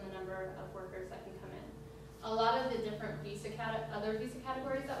set based on the number of workers that can come in. A lot of the different other visa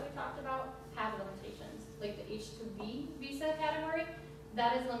categories that we talked about have limitations, like the H-2B visa category.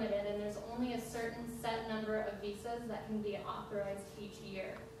 That is limited, and there's only a certain set number of visas that can be authorized each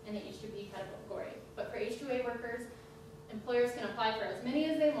year in the H-2B category. But for H-2A workers, employers can apply for as many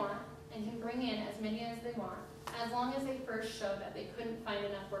as they want and can bring in as many as they want, as long as they first show that they couldn't find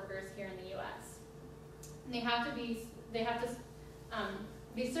enough workers here in the U.S. And they have to be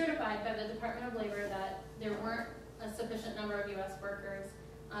certified by the Department of Labor that there weren't a sufficient number of U.S. workers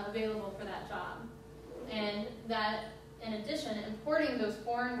available for that job, and that in addition, importing those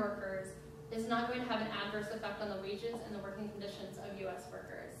foreign workers is not going to have an adverse effect on the wages and the working conditions of U.S.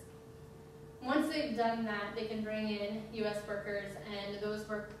 workers. Once they've done that, they can bring in U.S. workers,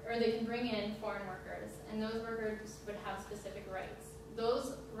 and they can bring in foreign workers, and those workers would have specific rights.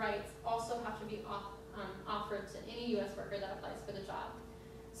 Those rights also have to be offered to any U.S. worker that applies for the job.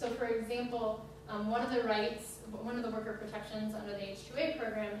 So, for example, one of the worker protections under the H-2A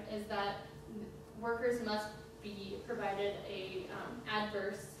program is that workers must be provided a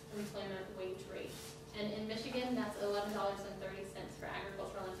adverse employment wage rate. And in Michigan, that's $11.30 for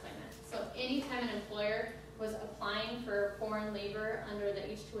agricultural employment. So anytime an employer was applying for foreign labor under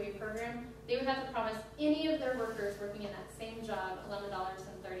the H-2A program, they would have to promise any of their workers working in that same job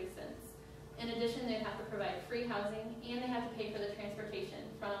 $11.30. In addition, they'd have to provide free housing, and they have to pay for the transportation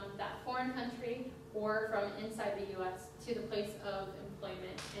from that foreign country or from inside the U.S. to the place of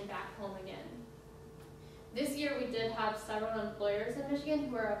employment and back home again. This year we did have several employers in Michigan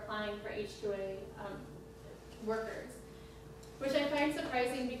who are applying for H-2A workers, which I find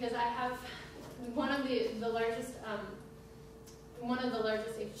surprising because I have one of the largest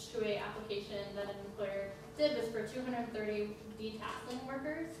H-2A application that an employer did was for 230 detasseling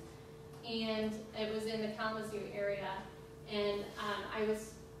workers, and it was in the Kalamazoo area. And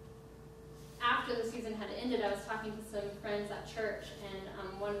after the season had ended, I was talking to some friends at church,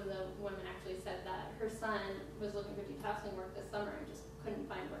 and one of the women actually said that her son was looking for detasseling work this summer and just couldn't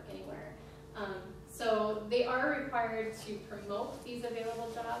find work anywhere. So they are required to promote these available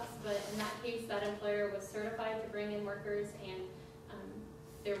jobs, but in that case, that employer was certified to bring in workers, and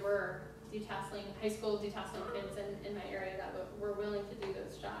there were high school detasseling kids in my area that were willing to do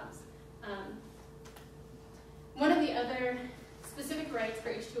those jobs. One of the other specific rights for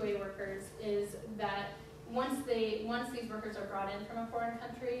H-2A workers is that once these workers are brought in from a foreign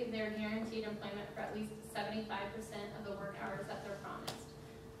country, they're guaranteed employment for at least 75% of the work hours that they're promised.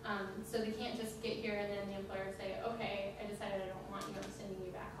 So they can't just get here and then the employer say, okay, I decided I don't want you, I'm sending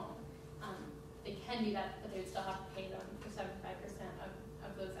you back home. They can do that, but they would still have to pay them for 75%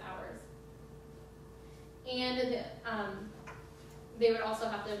 of those hours. And they would also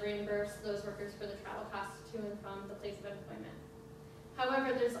have to reimburse those workers for the travel costs to and from the place of employment.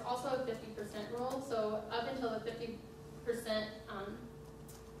 However, there's also a 50% rule, so up until the 50%,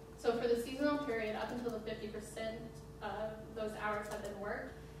 so for the seasonal period, up until the 50% of those hours have been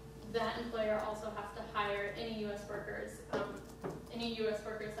worked, that employer also has to hire any U.S. workers. Any U.S.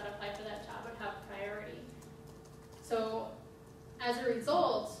 workers that apply for that job would have priority. So as a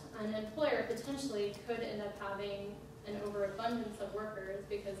result, an employer potentially could end up having an overabundance of workers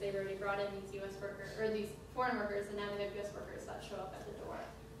because they've already brought in these U.S. workers, or these foreign workers, and now they have U.S. workers that show up at the door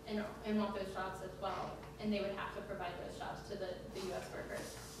and want those jobs as well, and they would have to provide those jobs to the U.S.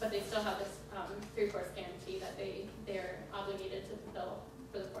 workers. But they still have this 3/4 guarantee that they're obligated to fulfill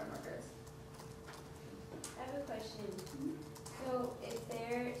for the foreign workers. I have a question. So if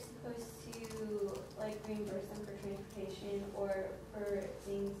they're supposed to like reimburse them for transportation or for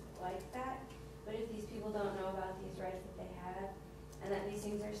things like that, but if these people don't know about these rights that they have and that these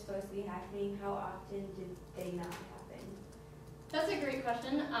things are supposed to be happening, how often do they not happen? That's a great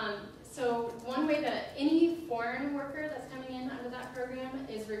question. So one way that any foreign worker that's coming in under that program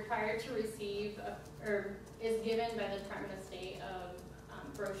is required to receive or is given by the Department of State a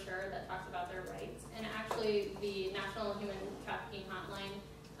brochure that talks about their rights. And actually the National Human Trafficking Hotline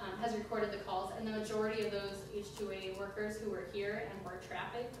has recorded the calls, and the majority of those H-2A workers who were here and were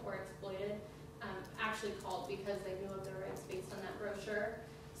trafficked or exploited actually called because they knew of their rights based on that brochure.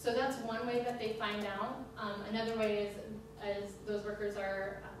 So that's one way that they find out. Another way is those workers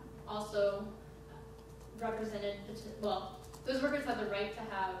are also represented, well, those workers have the right to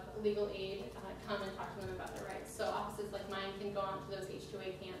have legal aid come and talk to them about their rights. So offices like mine can go out to those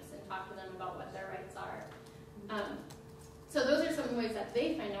H-2A camps and talk to them about what their rights are. So those are some ways that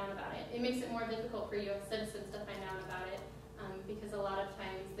they find out about it. It makes it more difficult for U.S. citizens to find out about it because a lot of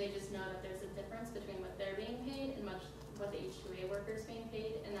times they just know that there's a difference between what they're being paid and what the H-2A workers being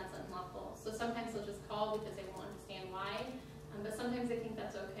paid, and that's unlawful. So sometimes they'll just call because they won't understand why, but sometimes they think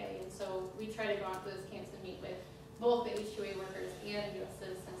that's okay. And so we try to go out to those camps and meet with both the H-2A workers and U.S.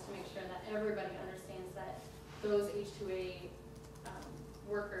 citizens to make sure that everybody understands that those H-2A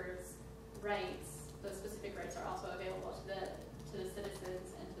workers' rights, those specific rights, are also available to the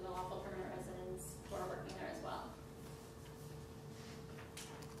citizens and to the lawful permanent residents who are working there as well.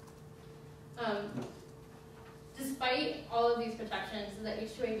 Despite all of these protections, the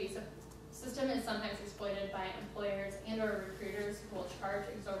H-2A visa system is sometimes exploited by employers and or recruiters who will charge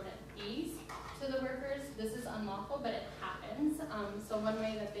exorbitant fees to the workers. This is unlawful, but it happens. So one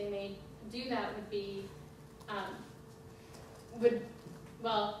way that they may do that would be,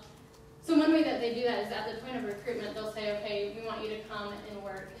 so one way that they do that is at the point of recruitment, they'll say, okay, we want you to come and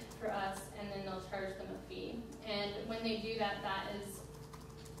work for us, and then they'll charge them a fee. And when they do that, that is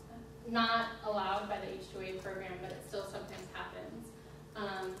not allowed by the H-2A program, but it still sometimes happens.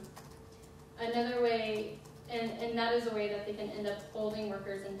 Another way, and that is a way that they can end up holding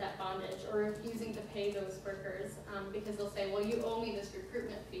workers in debt bondage or refusing to pay those workers because they'll say, well, you owe me this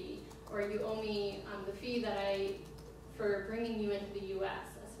recruitment fee, or you owe me the fee that for bringing you into the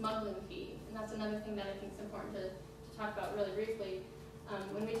U.S., a smuggling fee. And that's another thing that I think is important to talk about really briefly.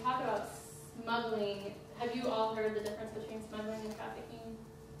 When we talk about smuggling, have you all heard the difference between smuggling and trafficking?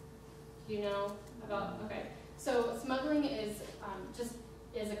 Do you know about, okay. So smuggling is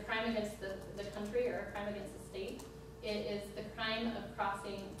a crime against the country or a crime against the state. It is the crime of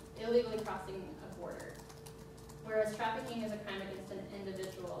illegally crossing a border. Whereas trafficking is a crime against an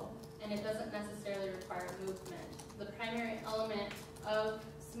individual. and it doesn't necessarily require movement. The primary element of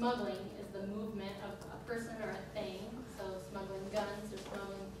smuggling is the movement of a person or a thing, so smuggling guns or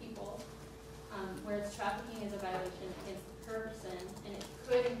smuggling people, whereas trafficking is a violation against the person, and it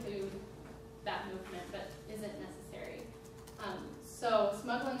could include that movement, but isn't necessary. So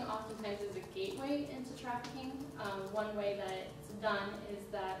smuggling oftentimes is a gateway into trafficking. One way that it's done is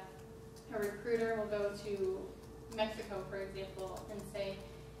that a recruiter will go to Mexico, for example, and say,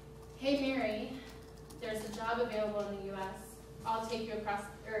 hey Mary, there's a job available in the US. I'll take you across,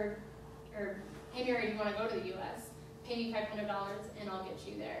 or hey Mary, do you want to go to the US? Pay me $500 and I'll get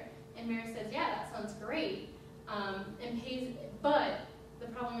you there. And Mary says, yeah, that sounds great. And pays, but the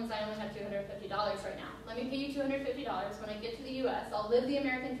problem is I only have $250 right now. Let me pay you $250. When I get to the US, I'll live the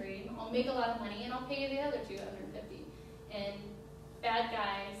American dream, I'll make a lot of money, and I'll pay you the other $250. And bad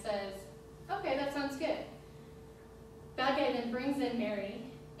guy says, okay, that sounds good. Bad guy then brings in Mary,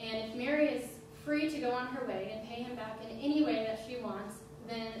 and if Mary is free to go on her way and pay him back in any way that she wants,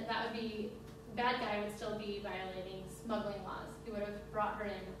 then that would be, bad guy would still be violating smuggling laws. He would have brought her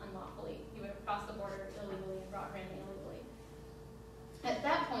in unlawfully. He would have crossed the border illegally and brought her in illegally. At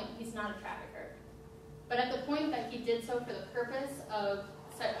that point, he's not a trafficker. But at the point that he did so for the purpose of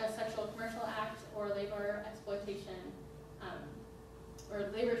a sexual commercial act or labor exploitation, or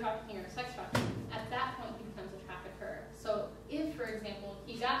labor trafficking or sex trafficking, at that point he becomes a trafficker. So if, for example,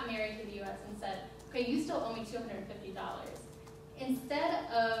 he got married to the US and said, okay, you still owe me $250, instead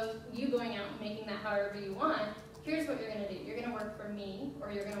of you going out and making that however you want, here's what you're going to do. You're going to work for me,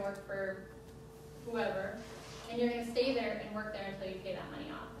 or you're going to work for whoever, and you're going to stay there and work there until you pay that money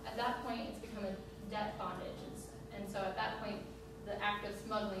off. At that point, it's become a debt bondage, and so at that point, the act of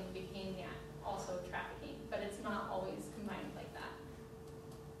smuggling became also trafficking, but it's not always combined like that.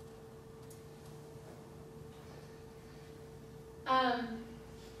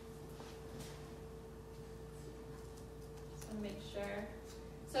 So make sure.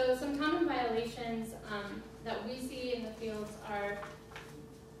 So some common violations that we see in the fields are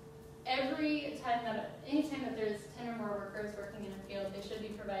anytime that there's 10 or more workers working in a field, they should be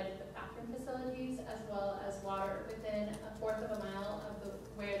provided with bathroom facilities as well as water within 1/4 of a mile of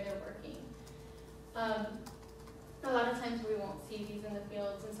where they're working. A lot of times we won't see these in the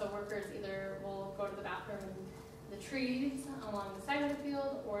fields, and so workers either will go to the bathroom in the trees along the side of the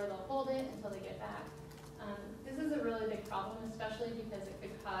field, or they'll hold it until they get back. This is a really big problem, especially because it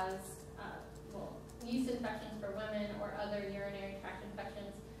could cause yeast infections for women or other urinary tract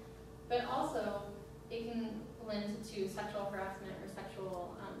infections, but also it can lend to sexual harassment or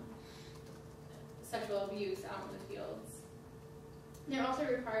sexual abuse out in the fields. They're also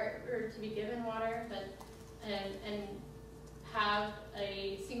required to be given water, and have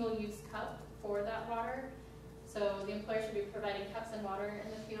a single-use cup for that water. So the employer should be providing cups and water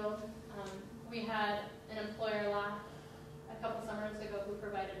in the field. We had an employer a couple summers ago who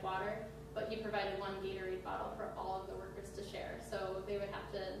provided water, but he provided one Gatorade bottle for all of the workers to share. So they would have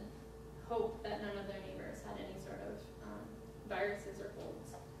to hope that none of their neighbors had any sort of viruses or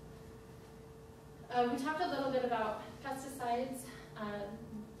colds. We talked a little bit about pesticides.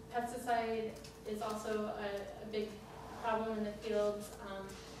 Pesticide is also a big problem in the fields.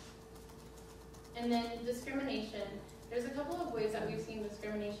 And then discrimination. There's a couple of ways that we've seen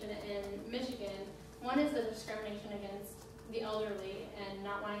discrimination in Michigan. One is the discrimination against the elderly and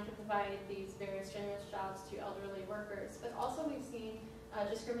not wanting to provide these very strenuous jobs to elderly workers. But also we've seen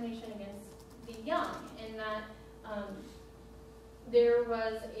discrimination against the young, in that there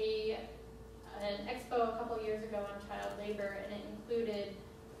was an expo a couple years ago on child labor, and it included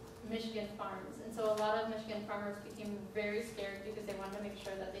Michigan farms. And so a lot of Michigan farmers became very scared because they wanted to make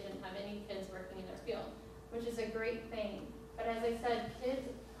sure that they didn't have any kids working in their field, which is a great thing. But as I said,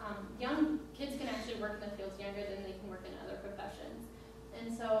 young kids can actually work in the fields younger than they can work in other professions. And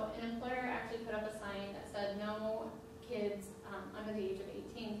so an employer actually put up a sign that said no kids under the age of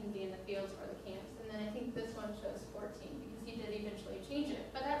 18 can be in the fields or the camps. And then I think this one shows 14 because he did eventually change it.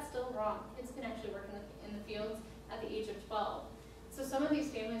 But that's still wrong. Kids can actually work in the fields at the age of 12. So some of these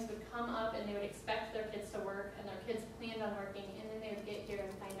families would come up and they would expect their kids to work, and their kids planned on working, and then they would get here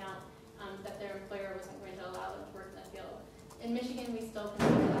and find out that their employer wasn't going to allow them to work in the field. In Michigan, we still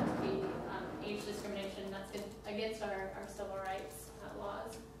consider that to be age discrimination. That's against our civil rights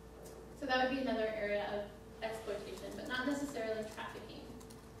laws. So that would be another area of exploitation, but not necessarily trafficking.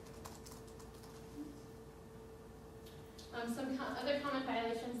 Some other common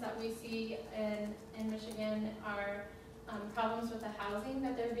violations that we see in Michigan are problems with the housing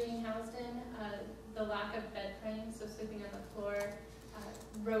that they're being housed in, the lack of bed frames, so sleeping on the floor,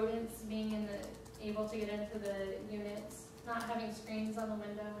 rodents being able to get into the units, not having screens on the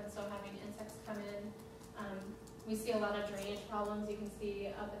window and so having insects come in. We see a lot of drainage problems. You can see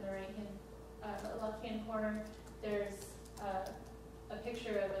up in the left-hand corner, there's a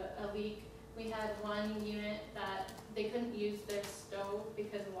picture of a leak. We had one unit that they couldn't use their stove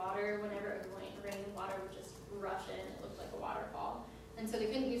because water, whenever it rained, water would just rush in. It looked like a waterfall. And so they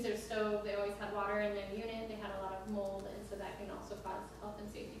couldn't use their stove. They always had water in their unit. They had a lot of mold, and so that can also cause health and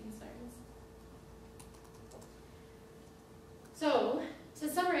safety concerns. So, to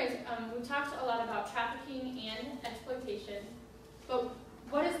summarize, we talked a lot about trafficking and exploitation, but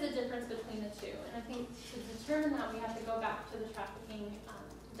what is the difference between the two? And I think to determine that, we have to go back to the trafficking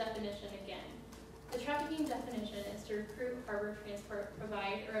definition again. The trafficking definition is to recruit, harbor, transport,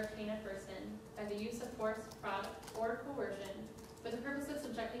 provide, or obtain a person by the use of force, fraud, or coercion for the purpose of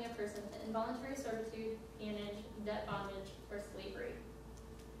subjecting a person to involuntary servitude, peonage, debt bondage, or slavery.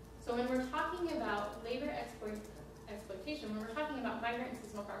 So when we're talking about labor exploitation, when we're talking about migrant and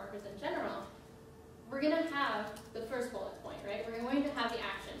seasonal farm workers in general, we're going to have the first bullet point, right? We're going to have the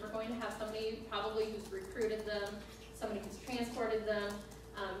action. We're going to have somebody probably who's recruited them, somebody who's transported them,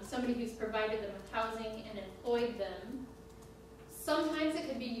 somebody who's provided them with housing and employed them. Sometimes it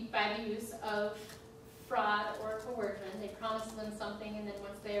could be by the use of fraud or coercion. They promised them something, and then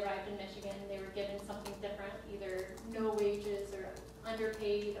once they arrived in Michigan, they were given something different, either no wages or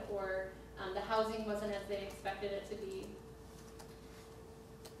underpaid, or the housing wasn't as they expected it to be.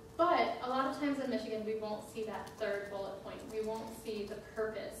 But a lot of times in Michigan, we won't see that third bullet point. We won't see the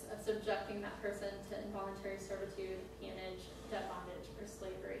purpose of subjecting that person to involuntary servitude, peonage, debt bondage, or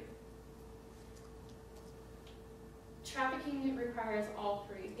slavery. Trafficking requires all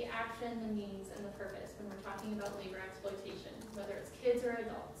three, the action, the means, and the purpose when we're talking about labor exploitation, whether it's kids or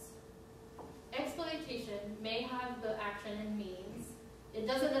adults. Exploitation may have the action and means. It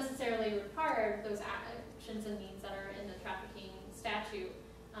doesn't necessarily require those actions and means that are in the trafficking statute,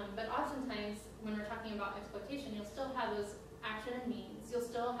 but oftentimes when we're talking about exploitation, you'll still have those action and means. You'll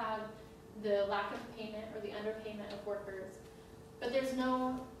still have the lack of payment or the underpayment of workers, but there's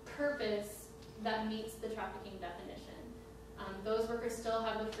no purpose that meets the trafficking definition. Those workers still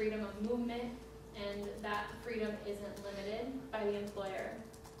have the freedom of movement, and that freedom isn't limited by the employer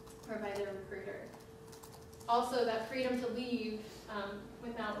or by the recruiter. Also, that freedom to leave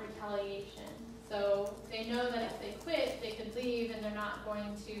without retaliation. So they know that if they quit, they could leave and they're not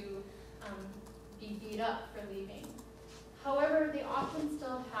going to be beat up for leaving. However, they often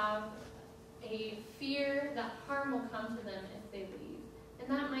still have a fear that harm will come to them if they leave. And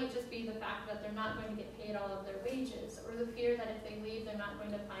that might just be the fact that they're not going to get paid all of their wages, or the fear that if they leave, they're not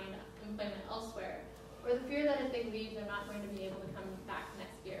going to find employment elsewhere, or the fear that if they leave, they're not going to be able to come back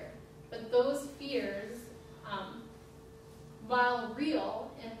next year. But those fears, while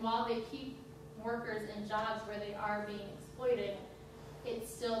real, and while they keep workers in jobs where they are being exploited, it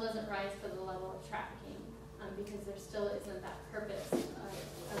still doesn't rise to the level of trafficking, because there still isn't that purpose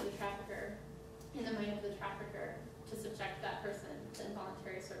of the trafficker, in the mind of the trafficker, to subject that person to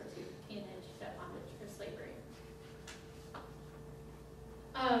involuntary servitude, peonage, debt bondage, or slavery.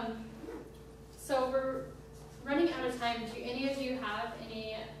 So we're running out of time. Do any of you have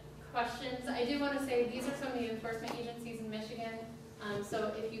any questions? I do want to say these are some of the enforcement agencies in Michigan.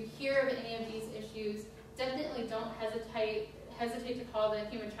 So if you hear of any of these issues, definitely don't hesitate to call the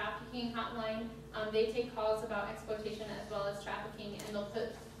human trafficking hotline. They take calls about exploitation as well as trafficking, and they'll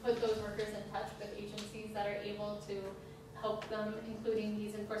put those workers in touch with agencies that are able to help them, including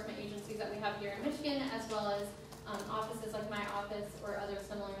these enforcement agencies that we have here in Michigan, as well as offices like my office or other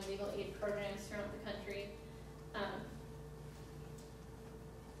similar legal aid programs throughout the country.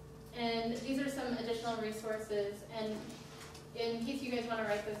 And these are some additional resources, and in case you guys want to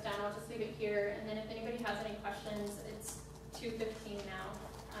write this down, I'll just leave it here, and then if anybody has any questions, it's 2:15 now,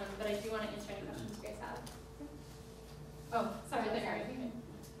 but I do want to answer any questions you guys have. Oh, sorry, there.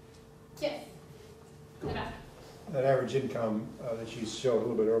 Yes, in the back. That average income that you showed a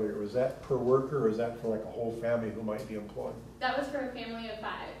little bit earlier, was that per worker, or is that for like a whole family who might be employed? That was for a family of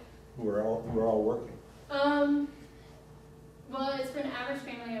 5. Who are all working? Well, it's for an average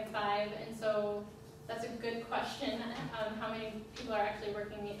family of 5, and so that's a good question. How many people are actually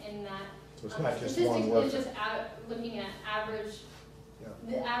working in that? So it's not just one worker. It's just looking at average,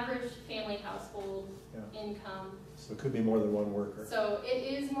 the average family household income. So it could be more than one worker. So it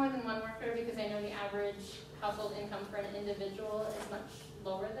is more than one worker, because I know the average household income for an individual is much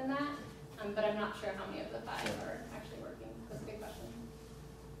lower than that, but I'm not sure how many of the 5 are actually working. That's a good question.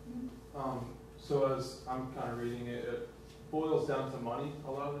 So as I'm kind of reading it, it boils down to money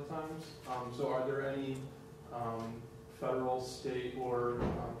a lot of the times. So are there any federal, state, or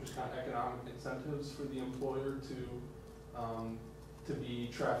just kind of economic incentives for the employer to to be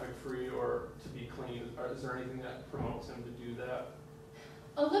traffic-free or to be clean? Is there anything that promotes him to do that?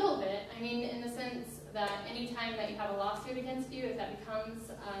 A little bit. I mean, in the sense that anytime that you have a lawsuit against you, if that becomes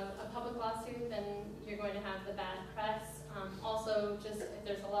a public lawsuit, then you're going to have the bad press. Also, just if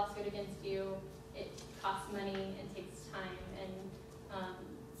there's a lawsuit against you, it costs money and takes time, and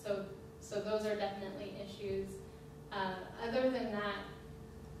so those are definitely issues. Other than that,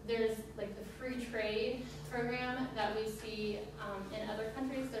 there's like the free trade program that we see in other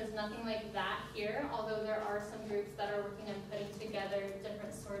countries. There's nothing like that here, although there are some groups that are working on putting together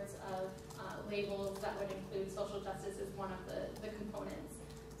different sorts of labels that would include social justice as one of the components.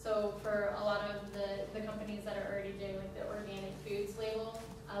 So for a lot of the companies that are already doing like the organic foods label,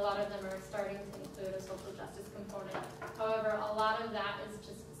 a lot of them are starting to include a social justice component. However, a lot of that is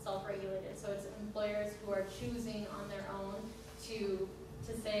just self-regulated. So it's employers who are choosing on their own to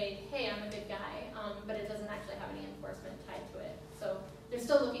say, hey, I'm a good guy, but it doesn't actually have any enforcement tied to it. So they're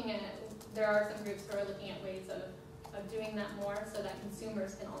still looking at, there are some groups who are looking at ways of doing that more so that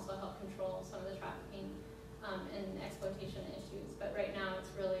consumers can also help control some of the trafficking and exploitation issues. But right now it's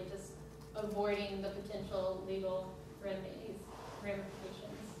really just avoiding the potential legal ramifications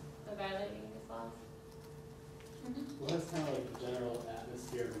of violating these laws. Well, that's kind of like the general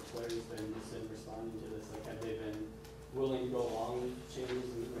atmosphere of employers been just in responding to this. Like, have they been willing to go along with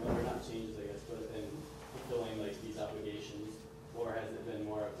changes, or not changes, I guess, but in fulfilling like these obligations, or has it been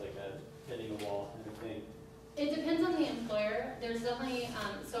more of like a hitting the wall kind of thing? It depends on the employer. There's definitely,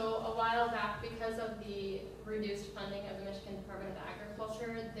 so a while back, because of the reduced funding of the Michigan Department of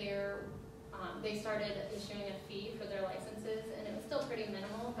Agriculture, they started issuing a fee for their licenses, and it was still pretty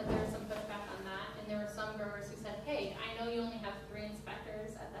minimal, but there was some pushback on that, and there were some growers who said, hey, I know you only have 3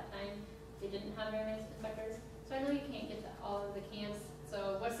 inspectors at that time. They didn't have very many inspectors, so I know you can't get to all of the camps,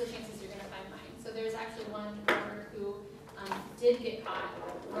 so what's the chances you're going to find mine? So there's actually one grower who did get caught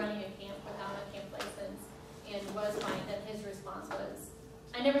running a camp without a camp license and was fined, and his response was,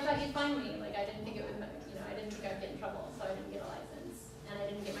 I never thought you'd find me. Like, I didn't think it would, I didn't think I'd get in trouble, so I didn't get a license, and I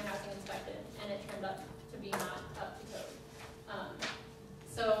didn't get my housing inspected, and it turned up to be not up to code.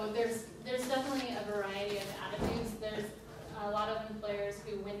 So there's definitely a variety of attitudes. There's a lot of employers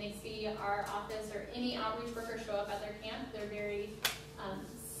who, when they see our office or any outreach workers show up at their camp, they're very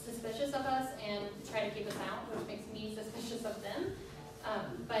suspicious of us and try to keep us out, which makes me suspicious of them.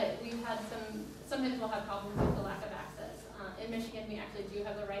 But we've had sometimes we'll have problems with the lack of access. In Michigan, we actually do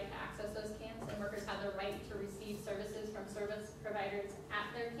have the right to access those camps, and workers have the right to receive services from service providers at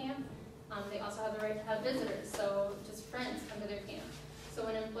their camp. They also have the right to have visitors, so just friends come to their camp. So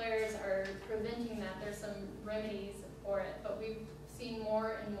when employers are preventing that, there's some remedies for it, but we've seen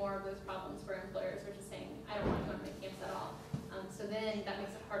more and more of those problems where employers are just saying, I don't want you on my camps at all. So then that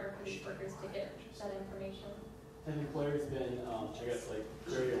makes it harder for these workers to get that information. Have employers been, I guess, like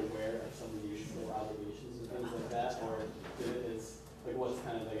very aware of some of these like, obligations and things like that, or is like what's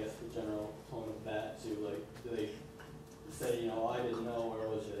kind of, I guess, the general tone of that? To like, do they say, I didn't know, or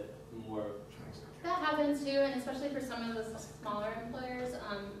was it more? That happens too, and especially for some of the smaller employers.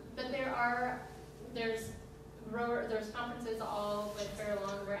 But there's conferences all winter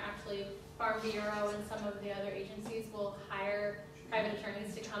long where actually Farm Bureau and some of the other agencies will hire private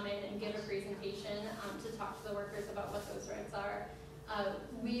attorneys to come in and give a presentation to talk to the workers about what those rights are.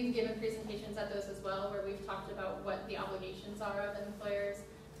 We've given presentations at those as well, where we've talked about what the obligations are of employers.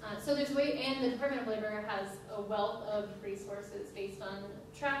 So there's and the Department of Labor has a wealth of resources based on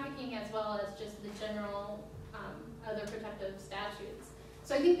trafficking as well as just the general other protective statutes.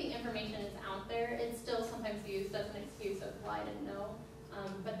 So I think the information is out there. It's still sometimes used as an excuse of, well, I didn't know,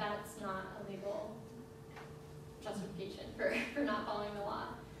 but that's not a legal justification for not following the law.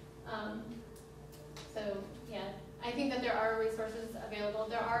 So yeah, I think that there are resources available.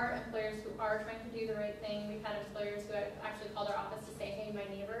 There are employers who are trying to do the right thing. We've had employers who have actually called our office to say, hey, my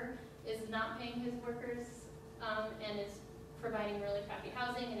neighbor is not paying his workers and is providing really crappy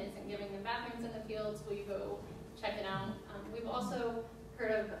housing and isn't giving them bathrooms in the fields. Will you go check it out? We've also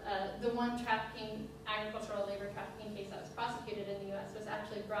heard of the one agricultural labor trafficking case that was prosecuted in the U.S. was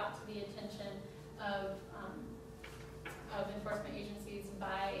actually brought to the attention of enforcement agencies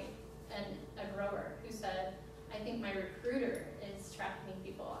by a grower who said, I think my recruiter is trafficking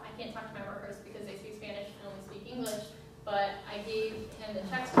people. I can't talk to my workers because they speak Spanish and only speak English, but I gave him the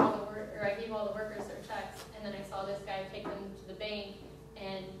checks for I gave all the workers their checks, and then I saw this guy take them to the bank,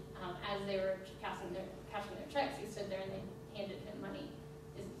 and as they were cashing their checks, he stood there and they handed him money.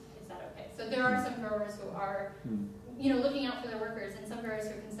 Is that okay? So there are some growers who are, looking out for their workers, and some growers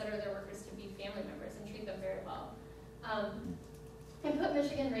who consider their workers to be family members and treat them very well. I put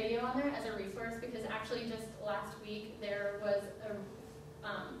Michigan Radio on there as a resource because actually just last week there was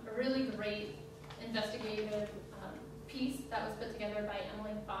a really great investigative piece that was put together by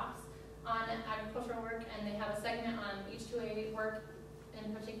Emily Fox on agricultural work, and they have a segment on H2A work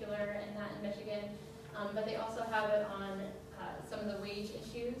in particular, and that in Michigan, but they also have it on some of the wage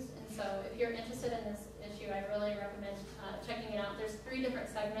issues. And so if you're interested in this issue, I really recommend checking it out. There's 3 different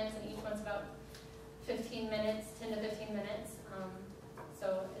segments, and each one's about 15 minutes, 10 to 15 minutes.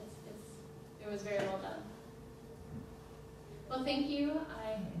 So it was very well done. Well, thank you.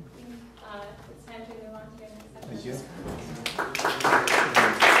 I think it's time to move on to your next section. Thank you.